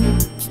missing you,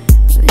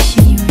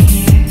 wishing you were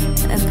here.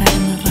 I've gotta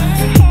move on.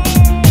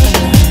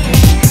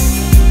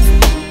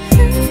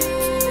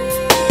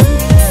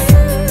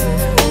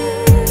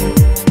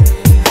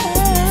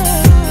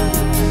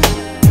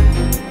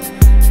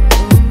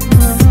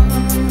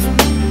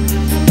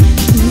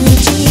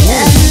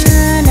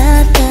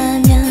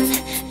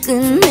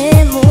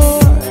 끝내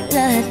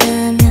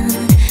몰랐다면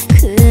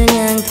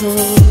그냥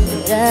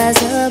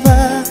돌아서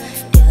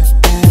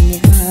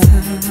버렸다면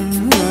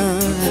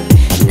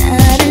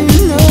나를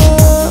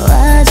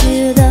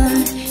놓아주던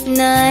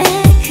나의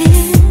그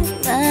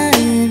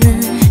마음을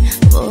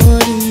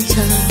모른 척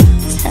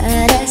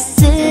살았을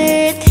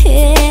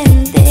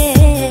텐데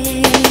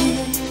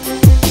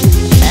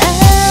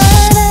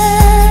알아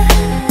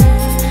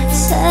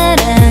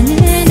사랑을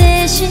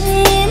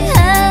대신한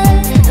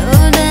또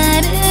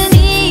다른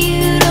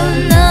이유로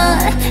널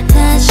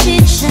다시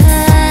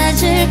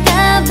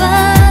찾을까봐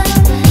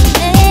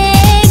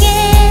내게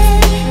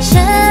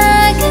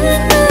작은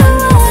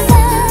무엇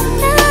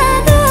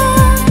하나도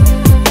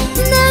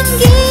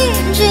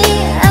남기지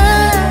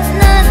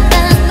않았던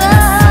걸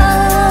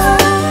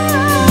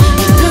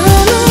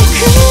너무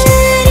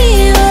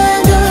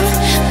그리워도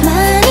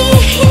많이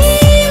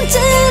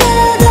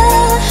힘들어도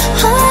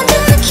혼자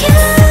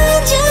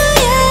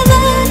견뎌야만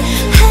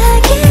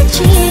하겠지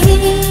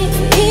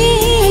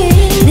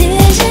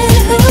늦은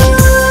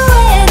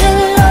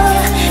후회들로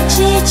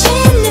지친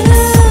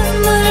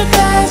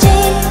눈물까지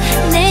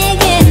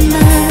내게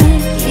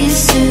맡길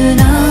순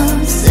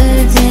없을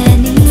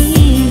테니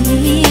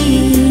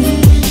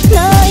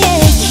너의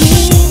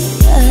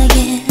기억엔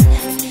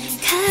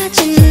가진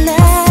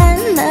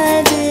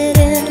나날들을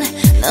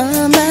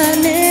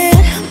너만을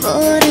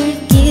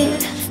모르길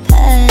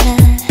바라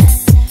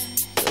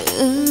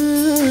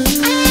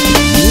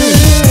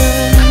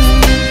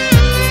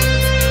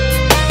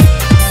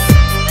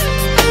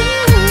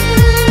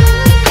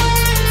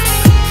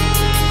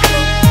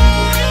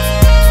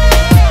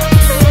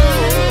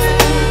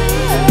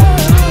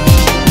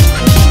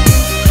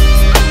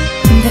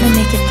I'm gonna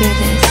make it through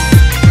this.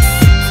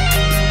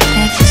 I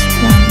have just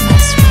one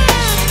last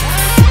wish,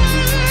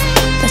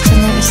 that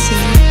you'll never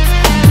see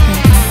I'm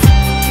hurting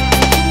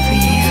for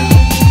you.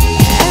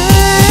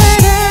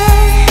 알아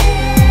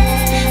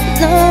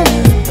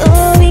너무도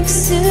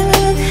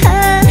익숙한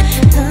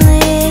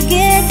너에게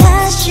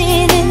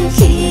다시는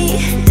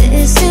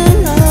기댈 순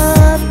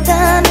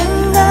없다는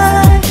걸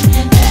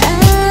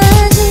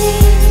아직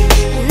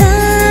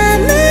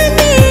남은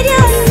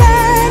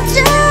미련마저도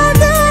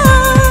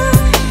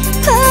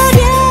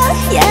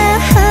버려야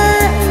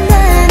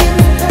한다는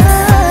걸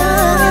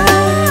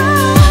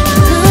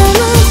너무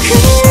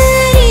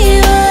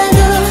그리워도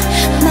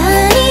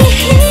많이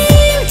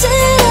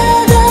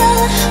힘들어도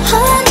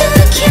혼자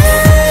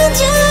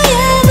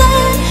견뎌야만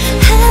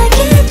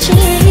하겠지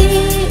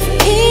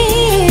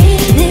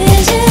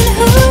늦은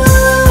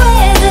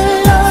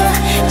후회들로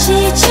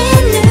지친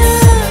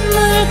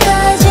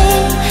눈물까지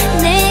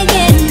내게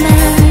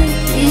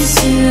맡길 순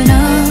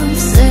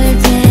없을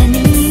테니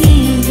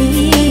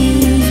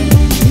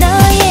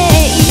너의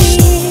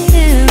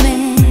이름에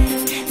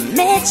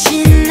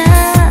맺힌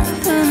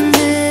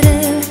아픔들을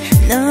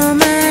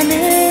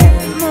너만을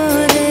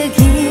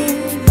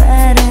모르길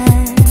바라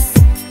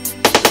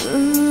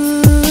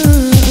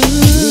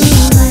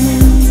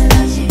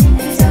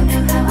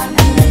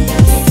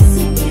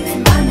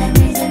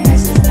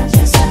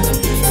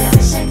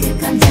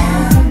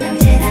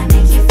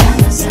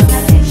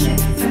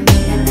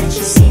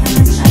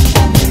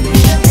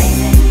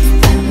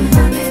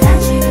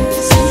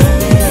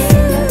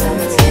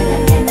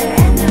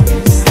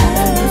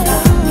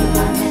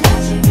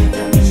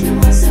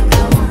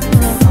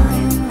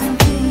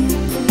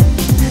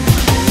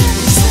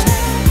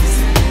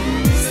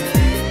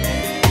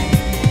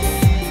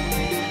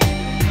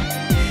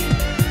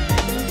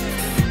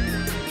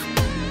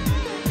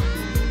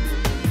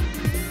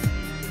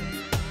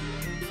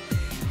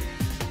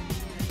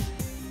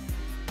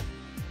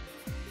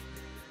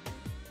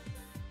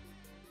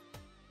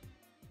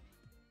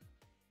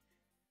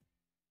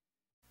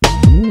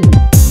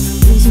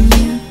Losing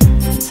you,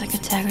 it's like a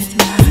dagger through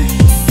my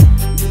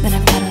heart, but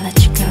I've gotta let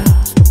you go.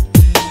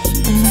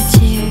 No more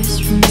tears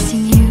from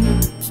missing you,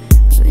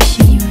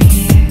 wishing you were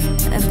here.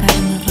 I've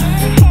gotta move on.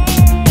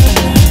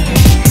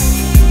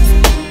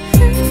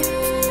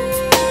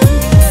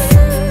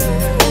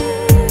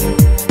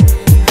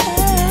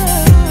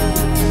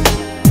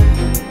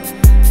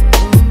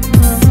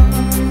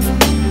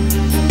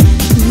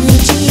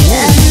 늦지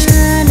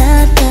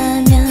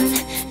않았다면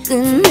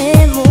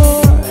끝내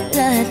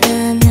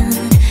몰랐다면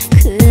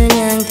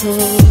그냥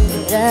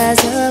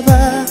돌아서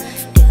봐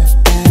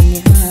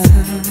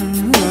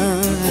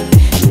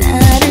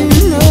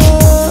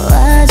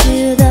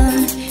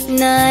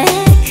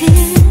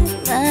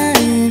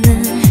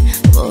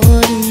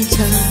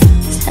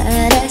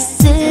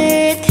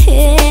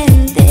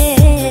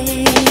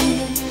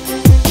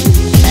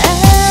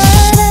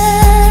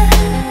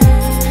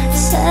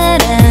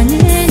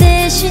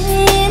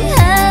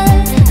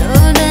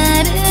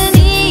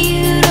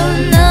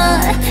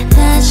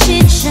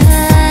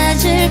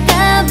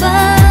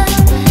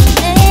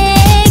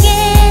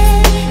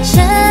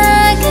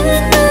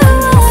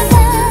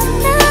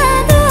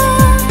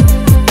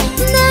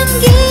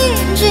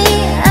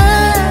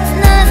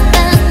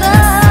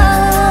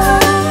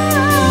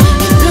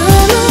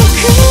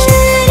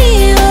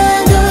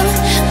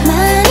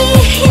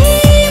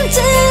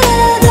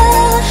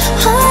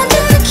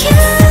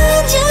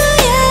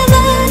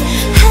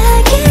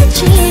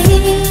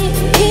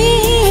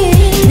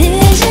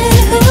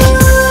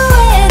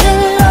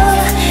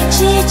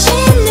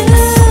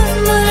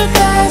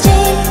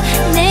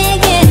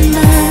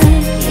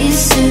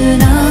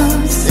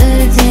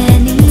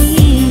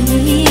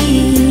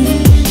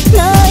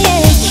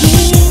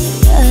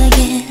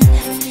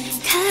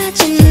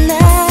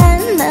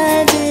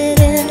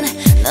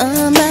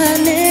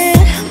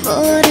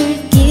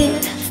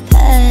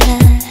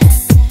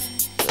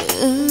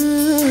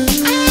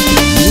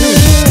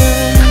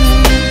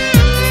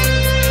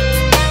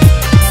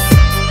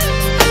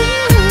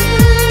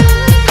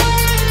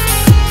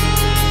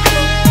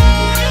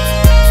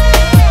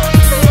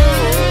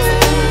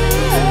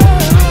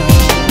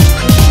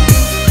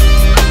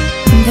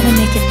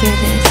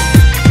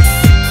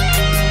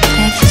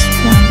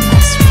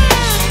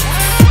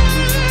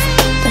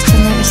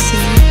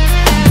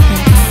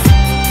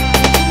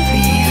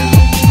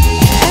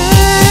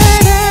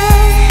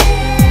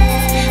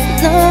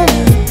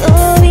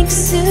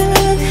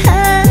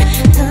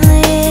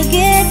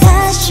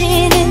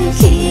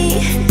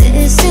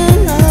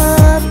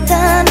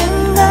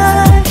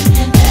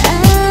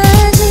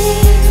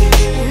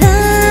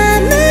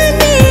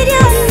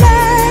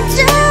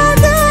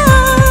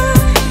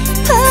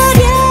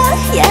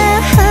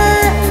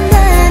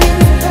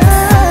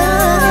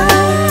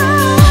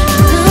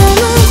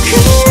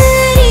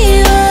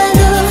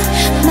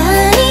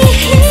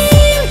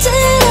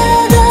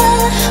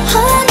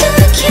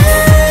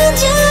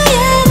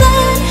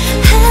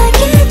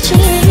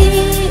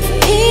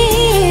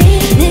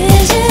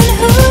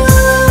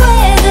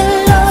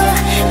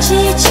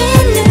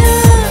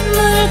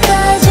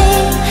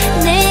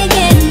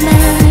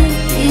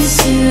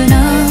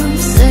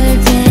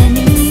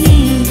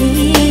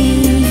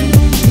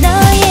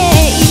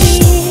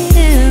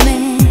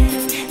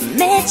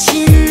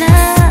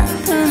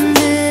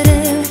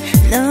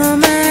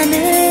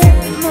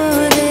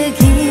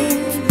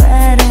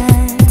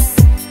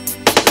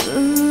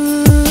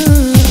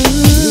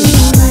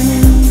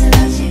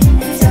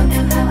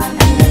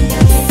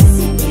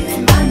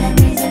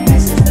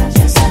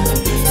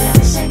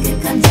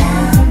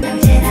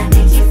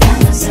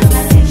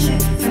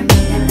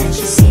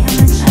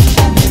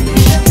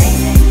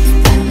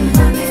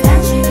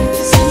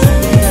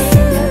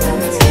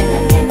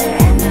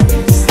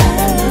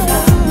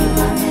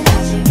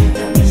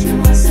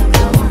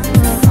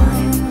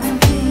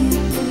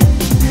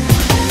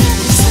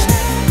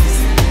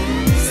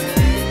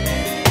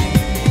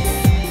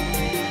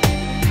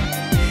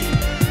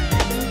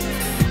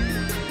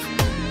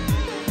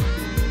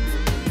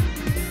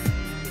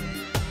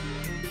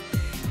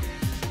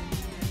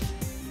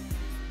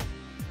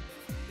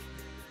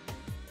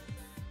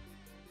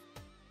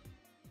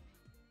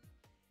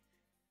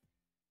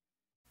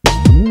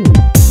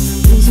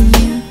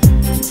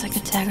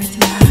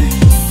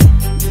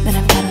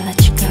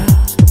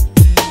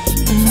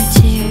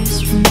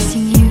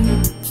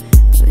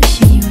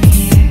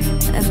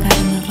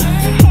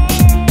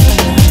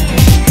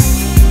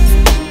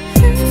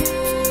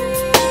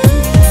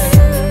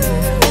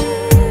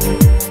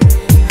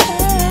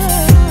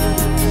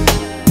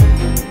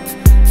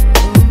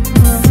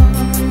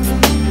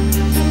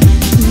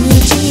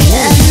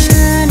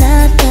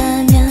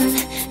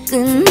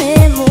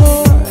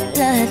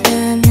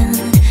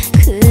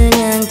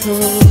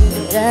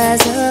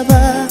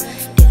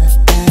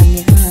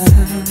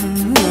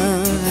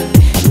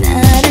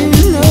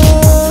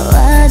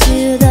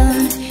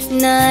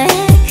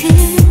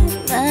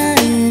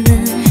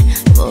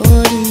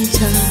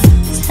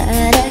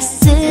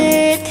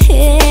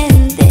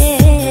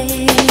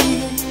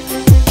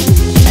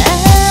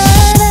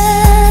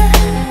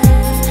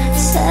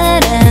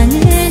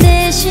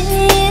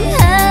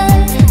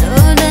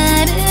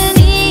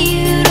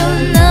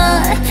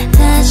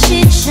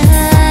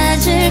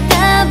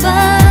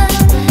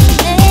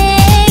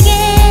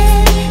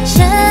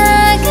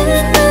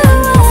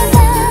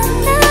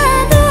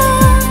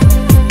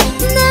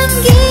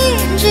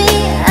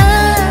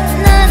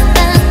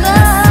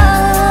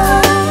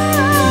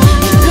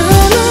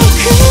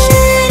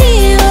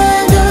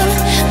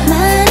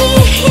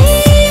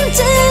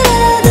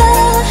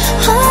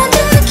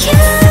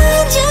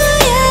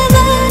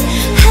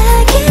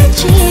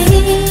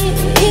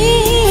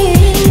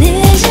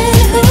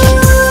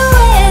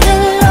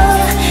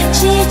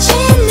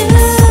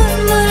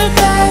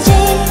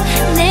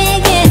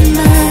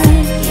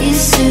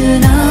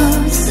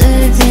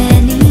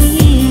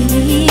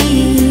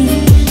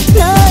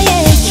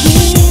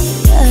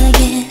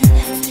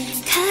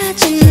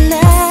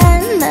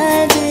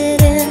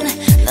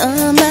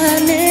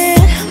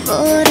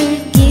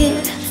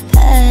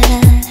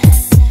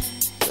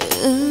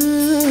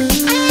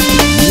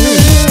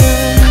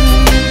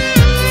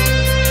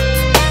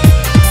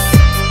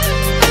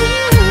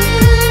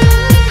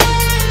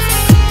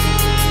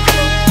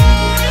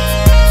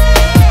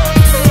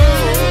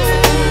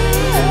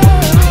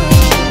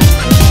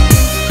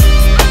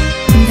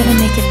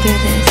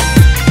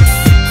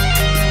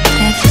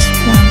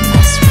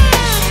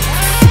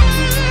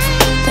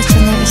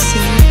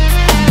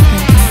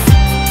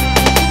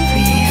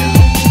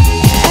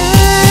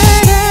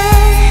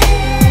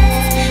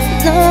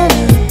넌